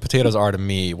say sweet potatoes are to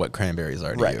me what cranberries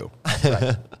are to Right. you.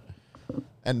 Right.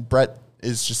 And Brett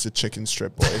is just a chicken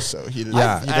strip boy, so he doesn't.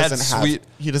 Yeah.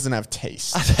 He doesn't have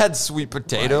taste. I've had sweet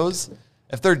potatoes.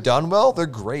 If they're done well, they're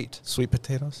great. Sweet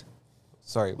potatoes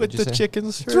Sorry, with what'd you the say?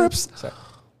 chicken strips. Sorry.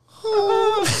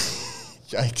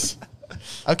 Yikes.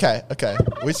 Okay.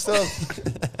 We still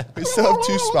have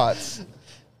 2 spots.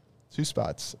 2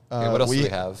 spots. Okay, what else do we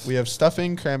have? We have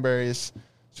stuffing, cranberries,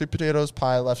 sweet potatoes,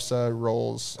 pie, lefse,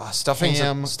 rolls, Stuffing's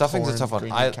ham, a corn, tough one.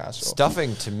 green bean casserole.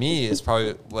 Stuffing to me is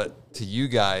probably what to you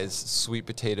guys sweet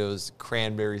potatoes,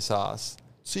 cranberry sauce.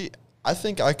 See, I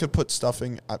think I could put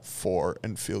stuffing at 4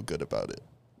 and feel good about it.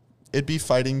 It'd be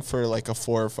fighting for like a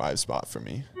 4 or 5 spot for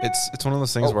me. It's one of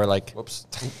those things where like Whoops,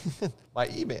 my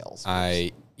emails.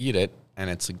 I eat it and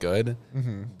it's good,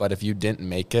 but if you didn't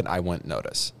make it, I wouldn't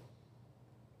notice.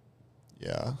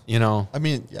 Yeah. You know, I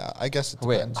mean, yeah, I guess it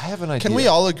Wait, depends. I have an idea. Can we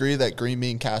all agree that green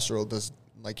bean casserole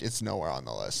it's nowhere on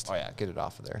the list? Oh yeah, get it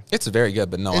off of there, it's very good,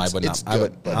 but no, I It's- would not. it's I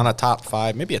would good, but- on a top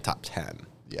 5, maybe a top 10.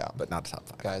 Yeah. but not a top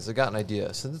 5. guys. I got an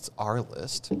idea. Since it's our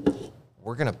list,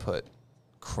 we're gonna put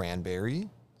cranberry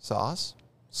sauce,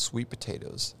 sweet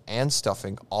potatoes, and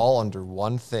stuffing all under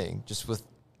one thing, just with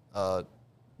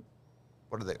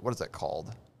what is that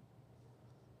called?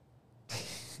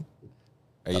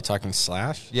 Are you talking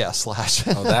slash? Yeah, slash.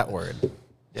 Oh, that word.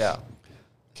 Yeah.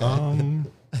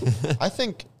 I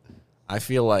think, I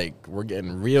feel like we're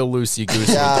getting real loosey goosey with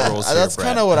the yeah, rules here, that's Brett.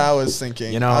 kind of what I was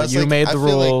thinking. You I know, was you like, made I the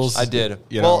feel like- rules. I did.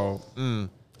 You Well, know,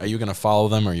 are you gonna follow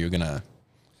them, or are you gonna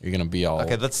be all?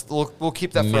 Okay, we'll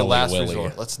keep that for the Nilly last willy.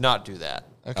 resort. Let's not do that.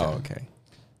 Okay. Oh, okay.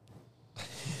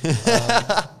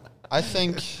 I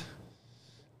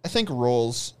think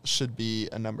rolls should be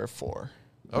a number 4.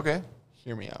 Okay.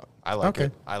 Hear me out. I like Okay.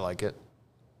 it. I like it.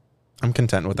 I'm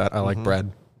content with that. I like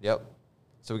bread. Yep.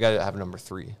 So we got to have number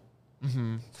 3.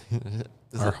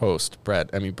 Our host,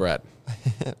 Brett. Bread.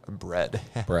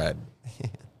 Bread.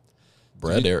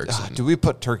 Brett Erickson. Do we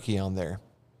put turkey on there?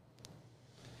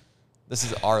 This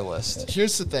is our list.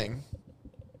 Here's the thing.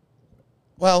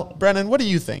 Well, Brennan, what do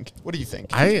you think?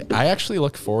 I actually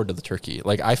look forward to the turkey.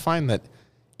 Like, I find that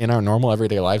in our normal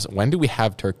everyday lives, when do we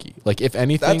have turkey? Like, if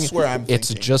anything, That's where I'm it's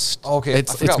thinking. just Okay, I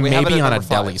It's forgot. We have it maybe at on a number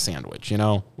deli 5. sandwich. You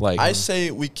know, like I say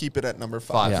we keep it at number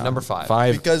 5. 5. yeah, Number 5.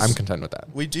 5. Because I'm content with that.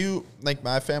 We do, like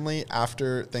my family,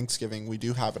 after Thanksgiving, we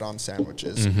do have it on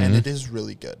sandwiches, and it is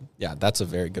really good. Yeah, that's a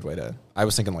very good way to. I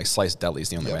was thinking like sliced deli is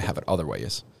the only Yep. way I have it other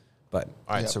ways, but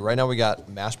All right, Yep. so right now we got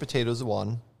mashed potatoes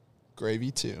 1, Gravy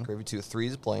 2. gravy 2, 3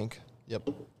 is blank. Yep.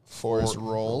 4 is 4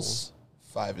 rolls.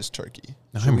 5 is turkey.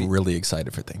 I'm really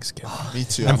excited for Thanksgiving. Me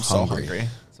too. I'm I'm so hungry. hungry.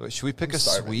 So should we pick a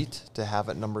starving. sweet to have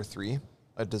at number 3?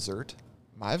 A dessert?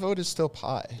 My vote is still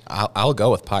pie. I'll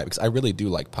go with pie because I really do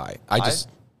like pie.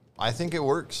 I think it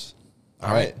works.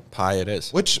 All right, pie it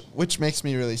is. Which makes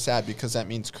me really sad because that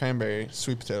means cranberry,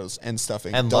 sweet potatoes, and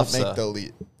stuffing And don't lefse. make the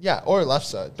list. Yeah, or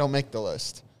lefse don't make the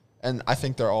list. And I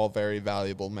think they're all very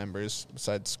valuable members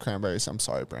besides cranberries. I'm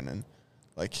sorry, Brennan.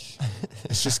 Like,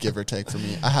 it's just give or take for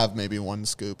me. I have maybe 1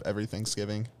 scoop every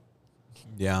Thanksgiving.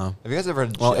 Yeah. Have you guys ever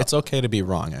had Well, it's okay to be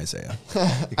wrong, Isaiah.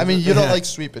 I mean, you don't like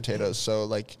sweet potatoes, so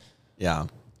like, Yeah.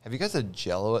 Have you guys had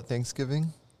Jello at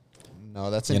Thanksgiving? no,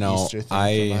 that's an You know, Easter thing for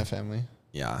I- my family.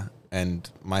 Yeah. And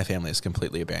my family has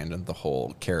completely abandoned the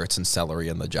whole carrots and celery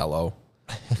and the Jello.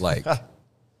 Like,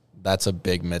 that's a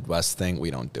big Midwest thing. We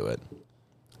don't do it.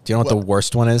 Do you know what the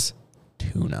worst one is?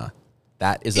 Tuna.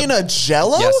 That is In a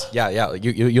Jello? Yes. Yeah. Yeah.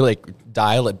 You like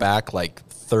dial it back like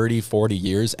 30, 40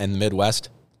 years, and Midwest,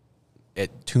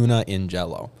 tuna in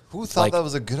Jello. Who thought Like, that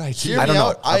was a good idea? Hear I don't me know.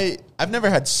 out. I've never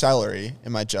had celery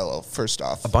in my Jello. First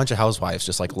off, A bunch of housewives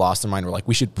just like lost their mind. Were like,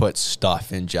 we should put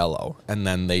stuff in Jello, and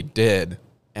then they did,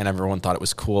 and everyone thought it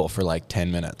was cool for like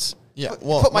 10 minutes. yeah.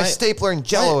 Put my stapler in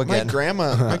Jello again.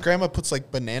 My grandma puts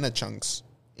like banana chunks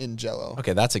in Jello,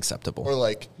 Okay, that's acceptable. or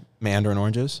like Mandarin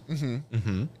oranges.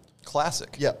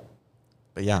 Classic. yep.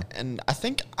 But yeah, And I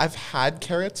think I've had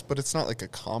carrots, but it's not like a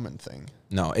common thing.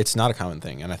 no, it's not a common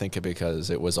thing. And I think because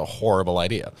it was a horrible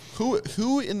idea.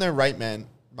 Who in their right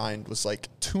mind was like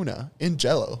tuna in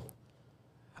Jell-O?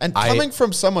 And coming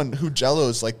from someone who Jell-O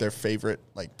is like their favorite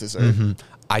like dessert.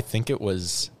 I think it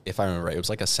was, if I remember right, it was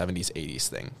like a 70s, 80s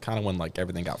thing. Kind of when like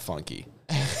everything got funky.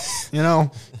 You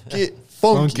know? Get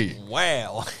funky.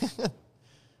 Wow.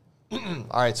 All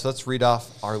right, so let's read off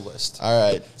our list.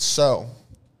 All right, so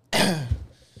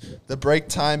the Break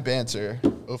Time Banter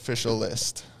official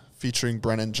list featuring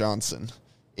Brennan Johnson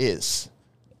is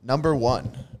number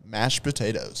 1, mashed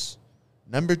potatoes.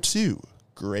 Number 2,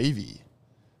 gravy.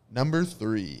 Number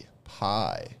 3,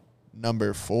 pie.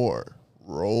 Number 4,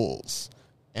 rolls.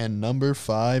 And number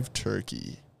 5,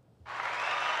 turkey.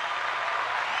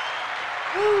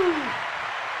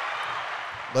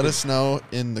 Let us know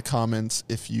in the comments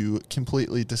if you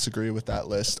completely disagree with that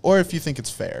list or if you think it's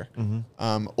fair.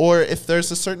 Or if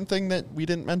there's a certain thing that we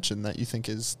didn't mention that you think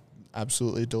is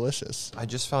absolutely delicious. I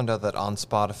just found out that on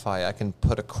Spotify I can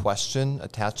put a question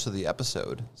attached to the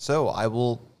episode. So I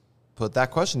will put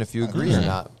that question if you agree or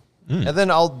not. And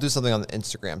then I'll do something on the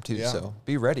Instagram too. Yeah. So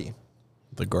be ready.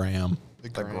 The gram. The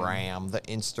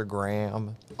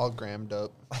Instagram. All grammed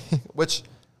up. Which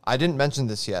I didn't mention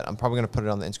this yet. I'm probably going to put it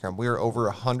on the Instagram. We are over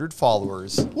 100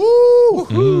 followers.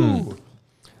 Woo!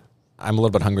 I'm a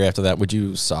little bit hungry after that. Would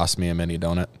you sauce me a mini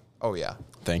donut? Oh, yeah.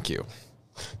 Thank you.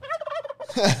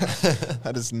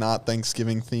 That is not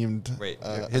Thanksgiving themed. Wait,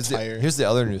 attire. here's the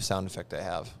other new sound effect I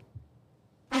have.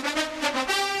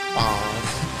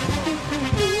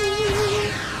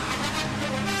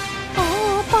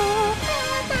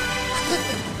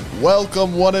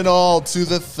 Welcome, one and all, to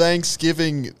the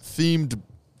Thanksgiving themed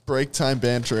Break Time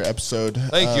Banter episode.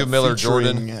 Thank you, Miller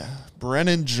featuring Jordan.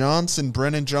 Brennan Johnson.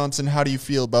 Brennan Johnson, how do you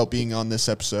feel about being on this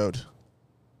episode?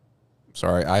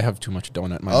 Sorry, I have too much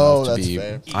donut in my Oh, mouth to that's be.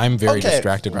 fair. I'm very Okay.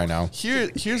 distracted right now.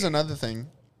 Here's another thing.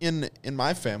 In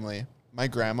my family, my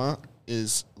grandma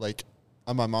is like,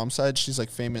 on my mom's side, she's like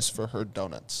famous for her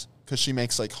donuts because she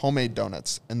makes like homemade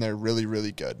donuts and they're really,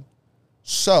 really good.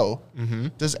 So,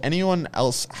 does anyone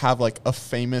else have like a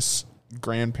famous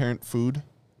grandparent food?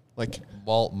 Like,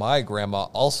 Well, my grandma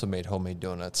also made homemade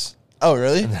donuts. oh,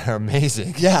 really? They're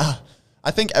amazing. Yeah.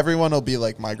 I think everyone will be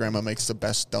like, my grandma makes the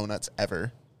best donuts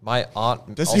ever. My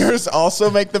aunt. Does also- yours also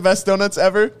make the best donuts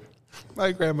ever?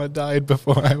 My grandma died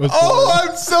before I was Oh,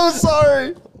 I'm so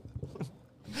sorry.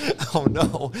 Oh,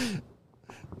 no.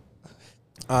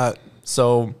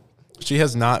 So she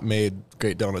has not made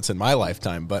great donuts in my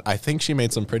lifetime, but I think she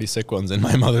made some pretty sick ones in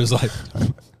my mother's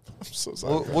lifetime. I'm so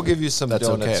sorry. We'll give you some That's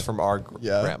donuts okay. from our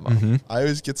Yeah. grandma. I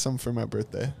always get some for my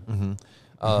birthday.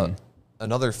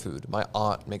 Another food. My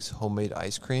aunt makes homemade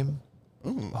ice cream.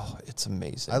 Oh, it's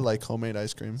amazing. I like homemade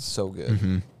ice cream. So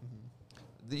good.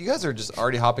 You guys are just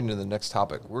already hopping to the next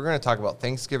topic. We're going to talk about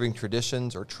Thanksgiving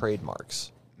traditions or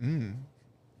trademarks. Okay.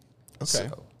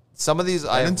 So, some of these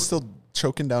I'm still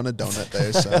choking down a donut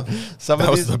there, so some That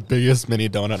of was these the biggest mini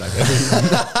donut I've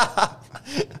ever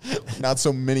eaten. not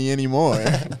so many anymore.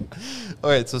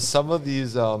 Okay, so some of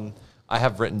these I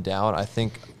have written down. I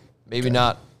think maybe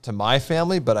not to my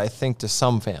family, but I think to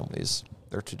some families,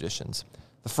 they're traditions.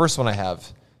 The first one I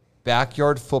have,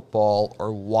 backyard football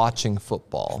or watching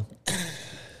football.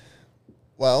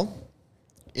 Well,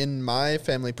 in my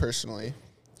family personally,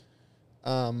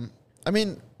 I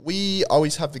mean, we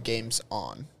always have the games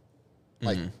on,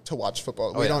 like to watch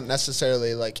football. We yeah. don't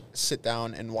necessarily like sit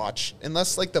down and watch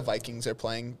unless like the Vikings are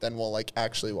playing. Then we'll like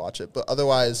actually watch it. But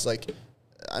otherwise, like,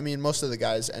 I mean, most of the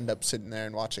guys end up sitting there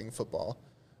and watching football.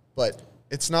 But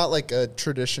it's not like a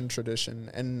tradition,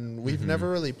 and we've never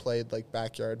really played like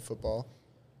backyard football,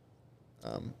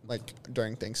 like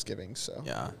during Thanksgiving. So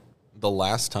Yeah. The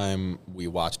last time we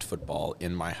watched football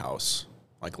in my house,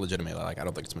 like legitimately, like I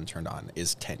don't think it's been turned on,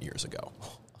 is 10 years ago.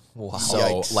 Wow. So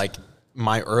Yikes. like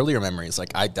my earlier memories,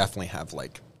 like I definitely have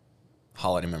like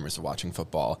holiday memories of watching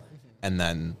football and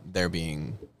then there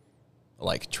being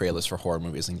like trailers for horror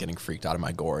movies and getting freaked out of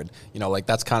my gourd. You know, like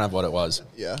that's kind of what it was.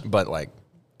 Yeah. But like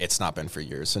it's not been for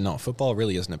years. So no, football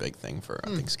really isn't a big thing for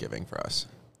Thanksgiving for us.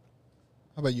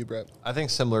 how about you, Brett? I think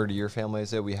similar to your family,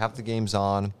 is that we have the games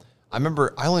on. I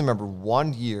only remember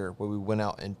 1 year where we went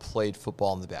out and played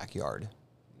football in the backyard.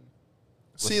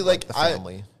 See, with, like the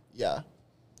family. Yeah.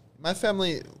 My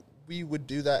family, we would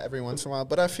do that every once in a while,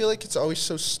 but I feel like it's always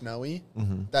so snowy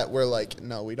that we're like,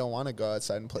 no, we don't want to go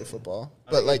outside and play football.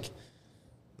 But like,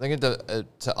 I think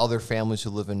to other families who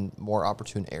live in more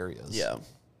opportune areas. yeah,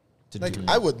 To like do.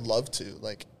 I would love to.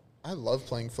 Like, I love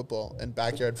playing football, and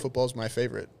backyard football is my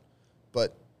favorite.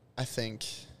 But I think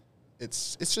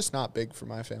it's just not big for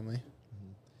my family.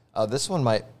 This one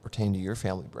might pertain to your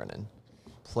family, Brennan.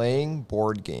 Playing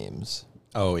board games.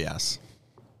 Oh, yes.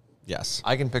 Yes.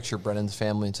 I can picture Brennan's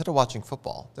family, instead of watching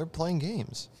football, they're playing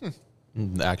games.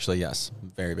 Actually, yes.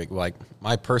 Very big. Like,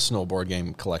 my personal board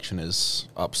game collection is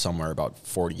up somewhere about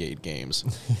 48 games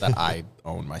that I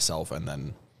own myself. And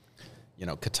then,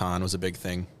 Catan was a big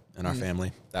thing in our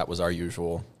family. That was our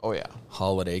usual Oh, yeah.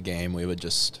 holiday game. We would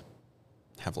just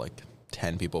have,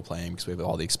 10 people playing because we have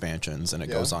all the expansions, and it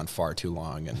goes on far too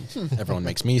long. And everyone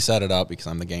makes me set it up because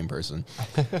I'm the game person.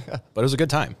 But it was a good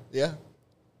time. Yeah.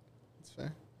 That's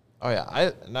fair. Oh,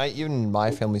 yeah. Even in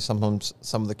my family, sometimes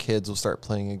some of the kids will start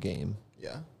playing a game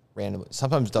Yeah. randomly.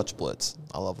 Sometimes Dutch Blitz.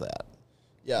 I love that.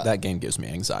 Yeah. That game gives me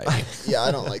anxiety. Yeah,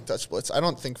 I don't like Dutch Blitz. I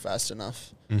don't think fast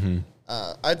enough. Mm-hmm.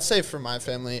 I'd say for my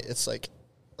family, it's like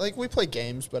we play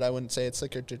games, but I wouldn't say it's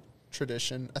like a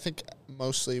tradition. I think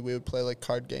mostly we would play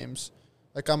card games.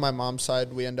 On my mom's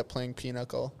side, we end up playing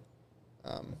Pinochle.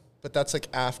 But that's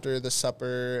after the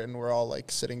supper, and we're all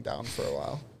sitting down for a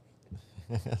while.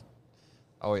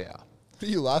 Oh, yeah. What are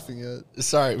you laughing at?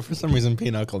 Sorry, for some reason,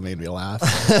 Pinochle made me laugh.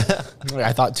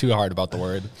 I thought too hard about the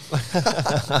word.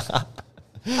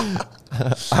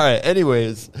 All right.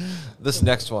 Anyways, this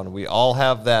next one, we all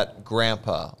have that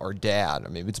grandpa or dad, or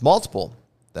maybe it's multiple,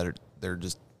 they're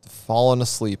just falling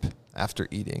asleep after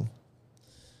eating.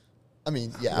 I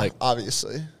mean, yeah,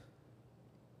 obviously.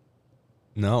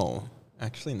 No,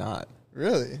 actually not.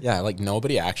 Really? Yeah,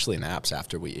 nobody actually naps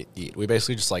after we eat. We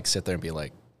basically just sit there and be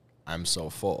like, I'm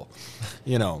so full.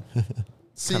 See,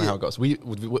 kind of how it goes.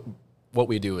 What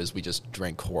we do is we just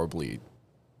drink horribly,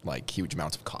 huge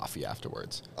amounts of coffee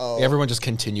afterwards. Oh. Everyone just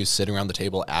continues sitting around the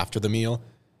table after the meal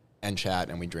and chat,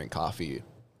 and we drink coffee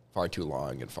far too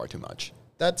long and far too much.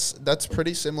 That's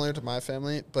pretty similar to my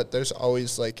family, but there's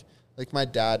always my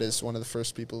dad is one of the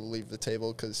first people to leave the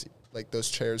table because those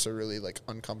chairs are really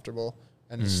uncomfortable,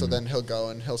 and so then he'll go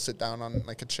and he'll sit down on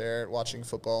a chair watching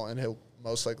football, and he'll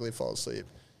most likely fall asleep.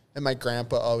 And my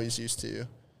grandpa always used to,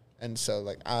 and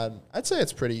so I'd say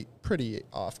it's pretty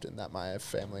often that my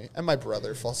family and my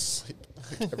brother falls asleep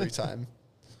every time.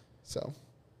 So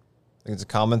I think it's a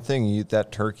common thing. You eat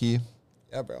that turkey,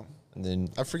 yeah, bro. and then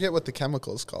I forget what the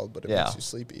chemical is called, but it makes you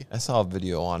sleepy. I saw a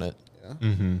video on it. Yeah.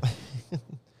 Mm-hmm.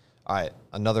 All right,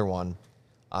 another one.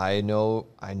 I know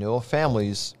of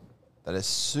families that as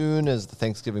soon as the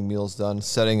Thanksgiving meal is done,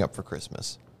 setting up for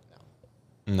Christmas.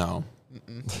 No.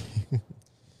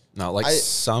 No,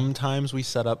 sometimes we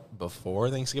set up before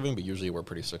Thanksgiving, but usually we're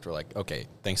pretty strict. We're okay,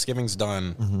 Thanksgiving's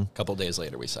done. A couple days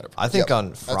later, we set up. I think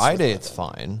on Friday it's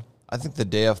fine. I think the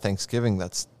day of Thanksgiving,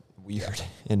 that's weird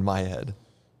in my head.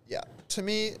 Yeah. To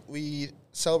me, we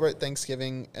celebrate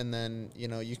Thanksgiving, and then, you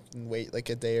can wait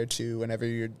a day or two whenever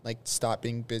you're stop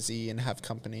being busy and have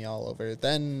company all over.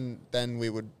 Then we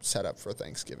would set up for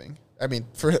Thanksgiving. I mean,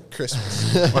 for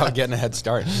Christmas. Well, getting a head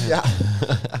start. Yeah.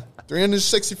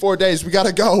 364 days. We got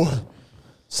to go.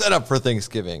 Set up for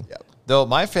Thanksgiving. Yep. Though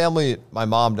my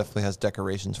mom definitely has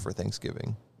decorations for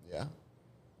Thanksgiving. Yeah.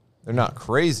 They're not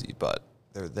crazy, but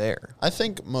they're there. I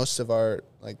think most of our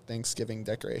Thanksgiving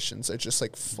decorations are just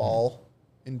fall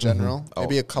in general. Oh,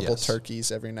 Maybe a couple yes.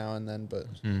 turkeys every now and then, but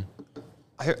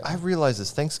I realize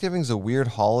this. Thanksgiving's a weird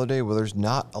holiday where there's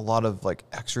not a lot of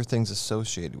extra things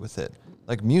associated with it,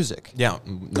 like music. Yeah,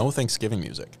 no Thanksgiving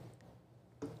music.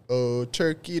 oh,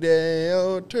 turkey day,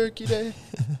 oh, turkey day.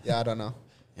 Yeah, I don't know.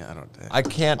 Yeah, I don't. I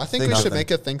can't. I think we should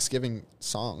make a Thanksgiving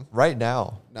song. right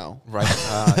now. No. Right.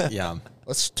 Yeah.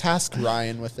 Let's task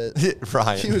Ryan with it.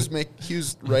 Ryan He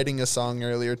was writing a song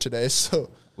earlier today, so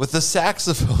with the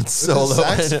saxophone solo. with a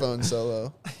saxophone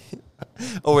solo.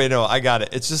 Oh wait, no, I got it.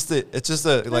 It's just a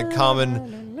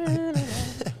common.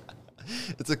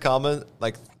 It's a common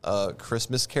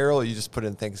Christmas carol. You just put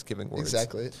in Thanksgiving words.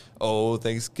 Exactly. Oh,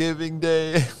 Thanksgiving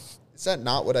Day. Is that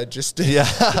not what I just did? Yeah.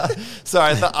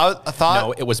 Sorry, I thought.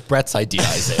 No, it was Brett's idea,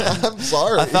 Isaiah. I'm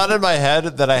sorry. I thought in my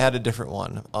head that I had a different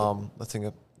one. Let's think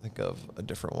of a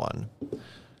different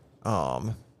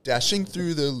one. Dashing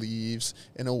through the leaves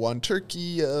in a one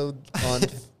turkey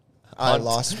month. I Hunt.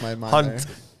 lost my mind. Hunt.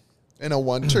 There. In a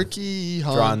one turkey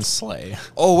hunt. Drawn sleigh.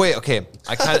 Oh wait, okay.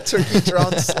 I kind of Turkey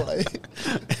drawn sleigh.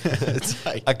 It's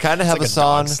I kind of have like a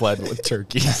song. dog sled with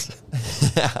turkeys.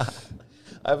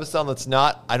 I have a song that's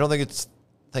not. I don't think it's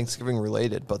Thanksgiving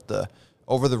related, but the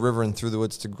over the river and through the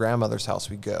woods to grandmother's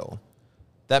house we go.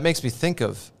 That makes me think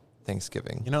of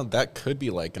Thanksgiving. That could be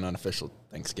an unofficial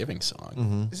Thanksgiving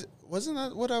song. Wasn't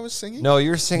that what I was singing? No,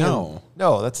 you're singing.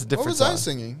 No. That's a different What was song. I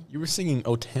singing? You were singing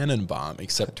O Tannenbaum,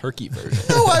 except turkey version.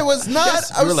 No, I was not.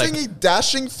 Yes, I you was were singing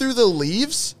Dashing Through the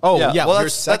Leaves. Oh, Yeah, yeah. well, your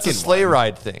that's a second sleigh one.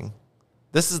 ride thing.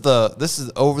 This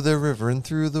is over the river and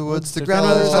through the woods to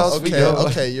grandmother's house we go.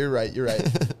 Okay, you're right.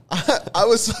 I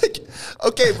was like,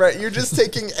 okay, Brett, you're just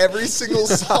taking every single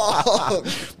song.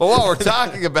 But while we're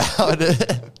talking about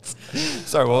it,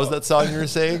 sorry, what was that song you were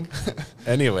saying?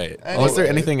 Anyway, was there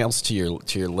anything else to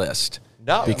your list?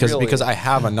 No, because I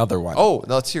have another one. Oh,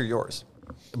 no, let's hear yours.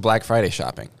 Black Friday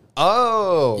shopping.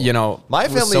 Oh, You know, my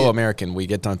it was family so American. We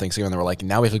get done Thanksgiving and we're like,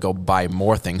 now we have to go buy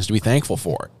more things to be thankful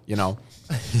for. You know,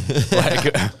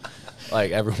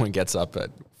 like everyone gets up at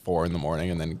 4 a.m.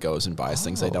 and then goes and buys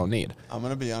things they don't need. I'm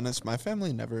gonna be honest. My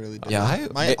family never really did. Yeah,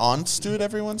 that. My aunts do it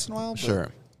every once in a while. But Sure.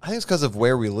 I think it's because of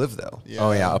where we live, though. Yeah.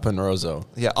 Oh yeah, up in Roseau.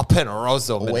 Yeah, up in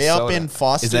Roseau, Minnesota. Way up in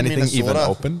Foster, Is anything Minnesota. even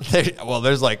open? Well,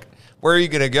 there's like, where are you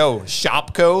gonna go?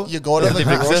 Shopco? You go to the They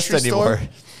don't exist grocery store. anymore.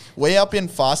 Way up in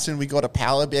Foster, we go to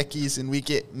Palabecki's and we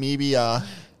get maybe a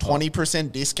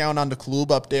 20% discount on the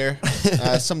club up there.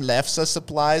 Some Lefsa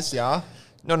supplies, yeah.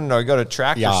 No. You go to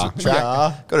Tractor.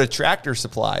 Yeah. Go to Tractor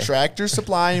Supply. Tractor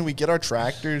Supply, and we get our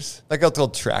tractors. Like it's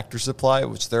called Tractor Supply,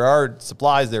 which there are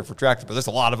supplies there for tractor, but there's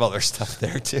a lot of other stuff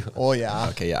there too. Oh, yeah.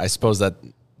 Okay, yeah, I suppose that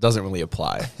doesn't really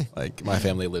apply. Like my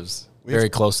family lives very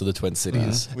close to the Twin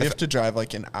Cities. We have to drive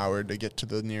like an hour to get to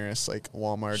the nearest like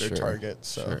Walmart or Sure, Target.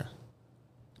 So, sure.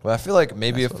 Well, I feel like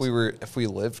maybe if we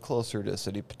lived closer to a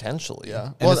city, potentially.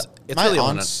 yeah. And Well, it's my really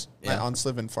on aunts, a- my yeah. aunts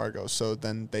live in Fargo, so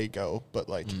then they go. But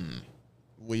like,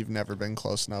 we've never been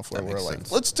close enough where That we're makes like,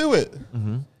 sense. let's do it.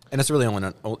 And it's really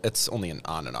only an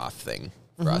on and off thing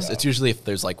for us. It's usually if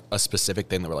there's like a specific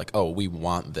thing that we're like, oh, we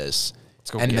want this,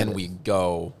 go and get then it. we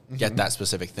go get that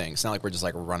specific thing. It's not like we're just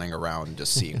like running around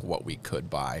just seeing what we could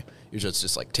buy. Usually it's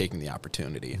just like taking the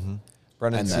opportunity.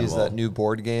 Brennan And then sees that new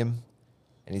board game,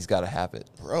 and he's got to have it.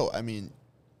 Bro, I mean,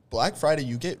 Black Friday,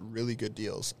 you get really good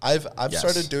deals. I've Yes.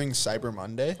 started doing Cyber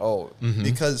Monday. Oh,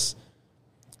 Because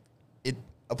it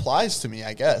applies to me,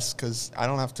 I guess, because I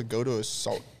don't have to go to a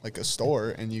store,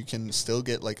 and you can still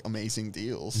get like amazing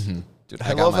deals. dude, I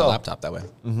got love my how laptop that way.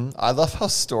 I love how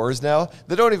stores now,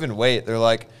 they don't even wait. They're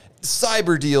like,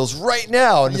 cyber deals right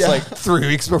now, and Yeah. it's like 3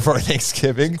 weeks before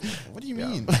Thanksgiving. What do you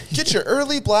mean? Get your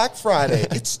early Black Friday.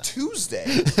 It's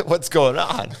Tuesday. What's going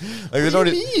on? Like What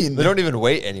do you mean? They don't even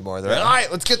wait anymore. They're like, all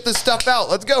right, let's get this stuff out.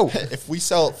 Let's go. If we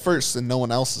sell it first, then no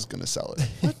one else is going to sell it.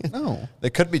 What? No. They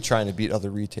could be trying to beat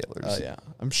other retailers. Oh, yeah.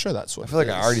 I'm sure that's what I feel like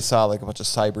I already saw like a bunch of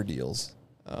cyber deals.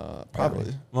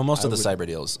 Probably. Well, most of the would- cyber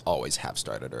deals always have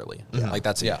started early. Like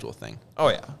that's a Yeah. usual thing. Oh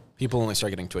yeah. People only start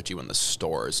getting twitchy when the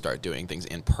stores start doing things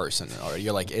in person already.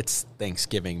 You're like, it's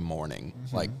Thanksgiving morning.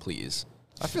 Like, please.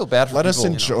 I feel bad for Let us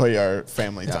people. enjoy our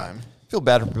family time. I feel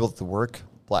bad for people at the work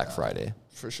Black Friday.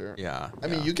 For sure. Yeah, I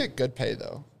mean, yeah. you get good pay,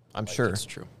 though. I'm sure. It's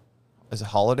true. Is it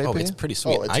holiday Oh, pay? it's pretty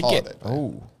sweet. Oh, it's I holiday get pay.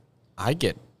 Oh. I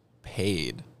get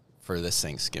paid for this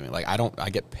Thanksgiving. Like I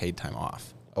get paid time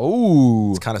off.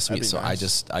 Oh. It's kind of sweet. be So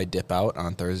nice. I dip out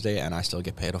on Thursday and I still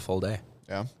get paid a full day.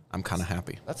 Yeah. I'm kind of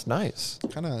happy. That's nice.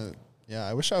 Kind of, yeah.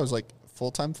 I wish I was like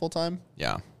full-time,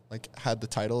 Yeah. like had the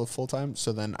title of full-time,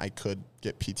 so then I could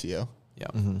get PTO Yeah.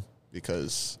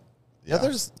 because, Yeah,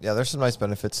 there's some nice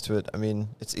benefits to it. I mean,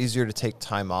 it's easier to take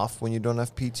time off when you don't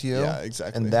have PTO. Yeah,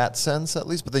 exactly. In that sense, at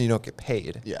least, but then you don't get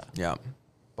paid. Yeah. Yeah.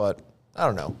 But I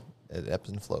don't know. It ebbs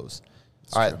and flows.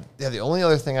 All right. Yeah, the only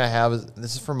other thing I have is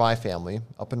this is for my family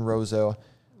up in Roseau.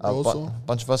 A Roseau?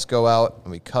 bunch of us go out and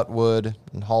we cut wood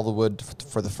and haul the wood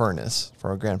for the furnace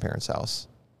for our grandparents' house,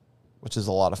 which is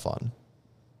a lot of fun.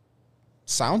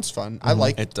 Sounds fun. I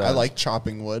like It I does. like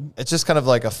chopping wood. It's just kind of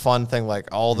like a fun thing. Like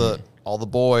all the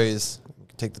boys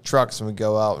take the trucks and we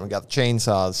go out and we got the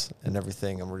chainsaws and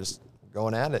everything and we're just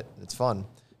going at it. It's fun.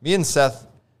 Me and Seth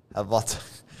have lots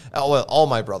of, all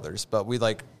my brothers, but we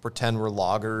like pretend we're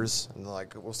loggers and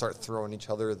like we'll start throwing each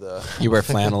other the. You wear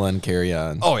flannel and carry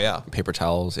Oh yeah. paper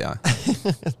towels. Yeah.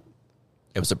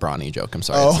 It was a brawny joke. I'm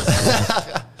sorry.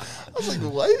 Oh. I was like,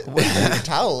 what?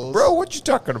 Towels. Bro, what you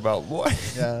talking about, boy?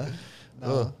 Yeah.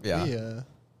 No. Yeah. We,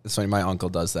 It's funny. My uncle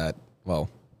does that. Well,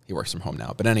 he works from home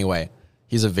now. But anyway,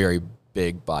 he's a very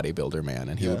big bodybuilder man,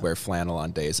 and he would wear flannel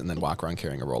on days and then walk around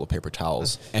carrying a roll of paper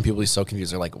towels. And people would be so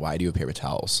confused. They're like, why do you have paper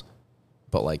towels?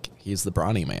 But, like, he's the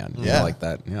brawny man. You know, Yeah. like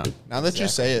that. Yeah. now that you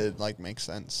say it, like makes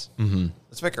sense.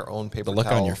 Let's make our own paper The look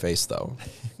towel. on your face, though.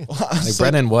 I was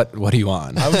Like, Brennan, what are you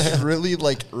on? I was really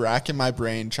like racking my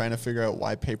brain trying to figure out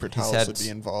why paper towels had would be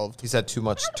involved. He's had too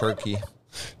much turkey.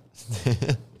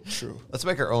 True. Let's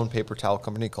make our own paper towel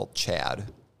company called Chad.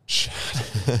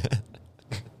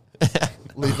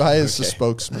 Levi is the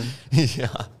spokesman. Yeah.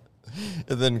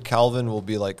 And then Calvin will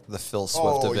be like the Phil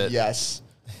Swift of it. yes.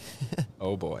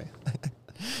 Oh, boy.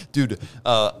 Dude,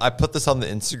 I put this on the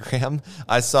Instagram.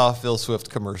 I saw a Phil Swift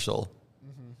commercial.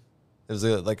 It was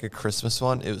like a Christmas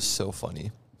one. It was so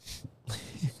funny.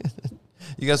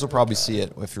 You guys will probably see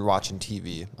it if you're watching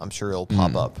TV. I'm sure it'll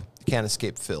pop up. You can't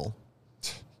escape Phil.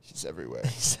 He's everywhere.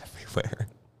 He's everywhere.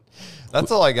 That's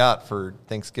all I got for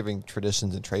Thanksgiving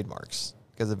traditions and trademarks.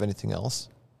 You guys have anything else?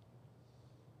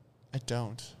 I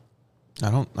don't. I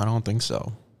don't think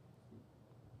so.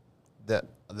 Then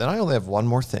I only have one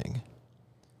more thing.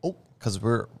 Oh, because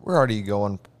we're already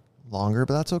going longer,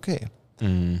 but that's okay.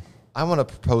 I want to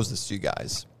propose this to you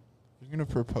guys. You're gonna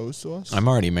propose to us? I'm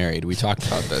already married. We talked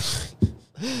about this.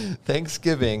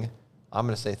 Thanksgiving. I'm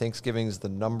going to say Thanksgiving is the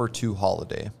number 2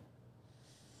 holiday.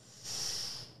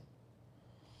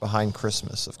 Behind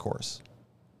Christmas, of course.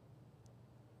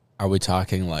 Are we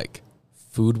talking like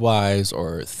food-wise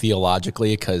or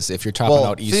theologically? Because if you're talking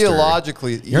about Easter,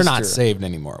 theologically, you're not Easter. saved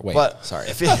anymore. Wait, But sorry.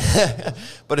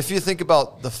 But if you think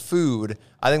about the food,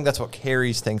 I think that's what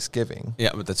carries Thanksgiving. Yeah,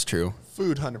 but that's true.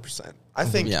 Food, 100%. I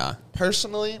think, Yeah.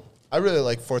 personally, I really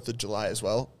like 4th of July as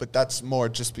well, but that's more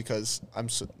just because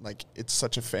it's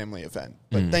such a family event.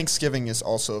 But Thanksgiving is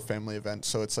also a family event,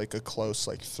 so it's like a close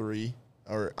 3,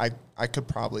 or I could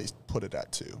probably put it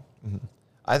at 2. Mm-hmm.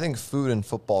 I think food and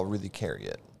football really carry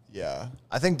it. Yeah.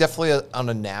 I think definitely on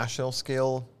a national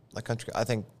scale, like country, I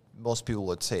think most people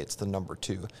would say it's the number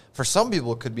 2. For some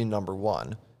people, it could be number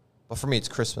 1, but for me, it's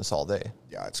Christmas all day.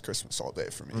 Yeah, it's Christmas all day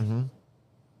for me.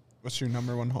 What's your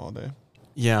number 1 holiday?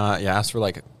 Yeah. As for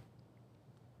like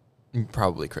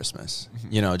probably Christmas.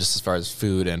 You know, just as far as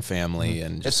food and family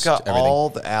and just It's got everything. all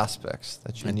the aspects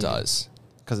that you It need. does.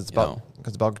 Because it's You about know.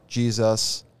 because about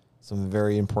Jesus. Some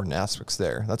very important aspects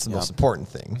there. That's the most important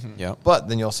thing. Yep. But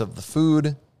then you also have the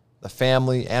food, the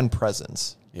family, and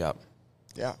presents. Yep.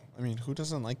 Yeah. I mean, who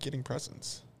doesn't like getting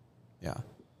presents? Yeah.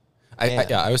 I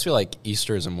always feel like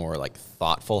Easter is a more like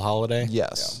thoughtful holiday.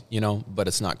 Yes. You know, but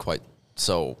it's not quite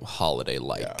so holiday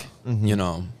like. Yeah. You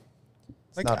know.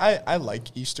 Like, not- I like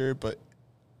Easter, but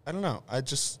I don't know. I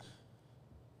just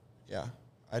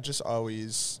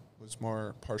always was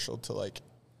more partial to like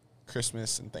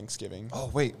Christmas and Thanksgiving. Oh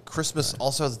wait, Christmas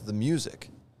also has the music.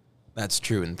 That's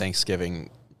true. And Thanksgiving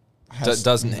Has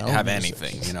doesn't no have music.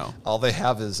 anything, you know. All they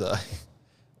have is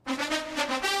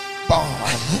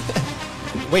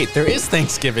Wait, there is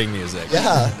Thanksgiving music.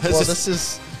 Yeah. Well, just- this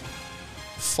is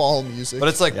fall music. but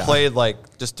it's like Yeah. played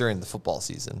like just during the football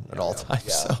season at all times.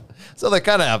 Yeah. So they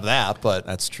kind of have that, but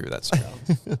That's true. That's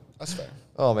true. That's fair.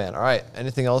 oh man. All right.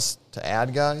 Anything else to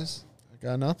add, guys? I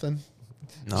got nothing.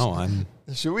 No, I'm.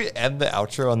 Should we end the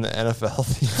outro on the NFL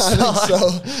theme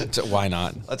I think so. Why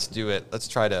not? Let's do it. Let's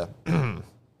try to. All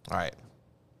right.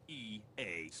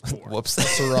 EA Sports. Whoops.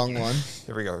 It's the wrong one.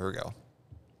 Here we go.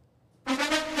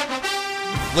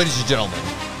 Ladies and gentlemen,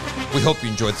 we hope you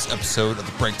enjoyed this episode of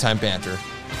the Break Time Banter.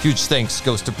 Huge thanks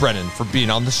goes to Brennan for being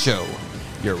on the show.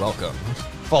 You're welcome.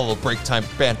 Follow Break Time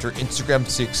Banter Instagram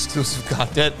to see exclusive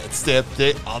content and stay up to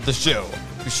date on the show.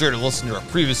 Be sure to listen to our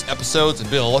previous episodes and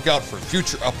be on the lookout for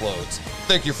future uploads.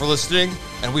 Thank you for listening,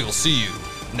 and we will see you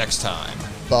next time.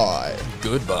 Bye.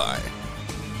 Goodbye.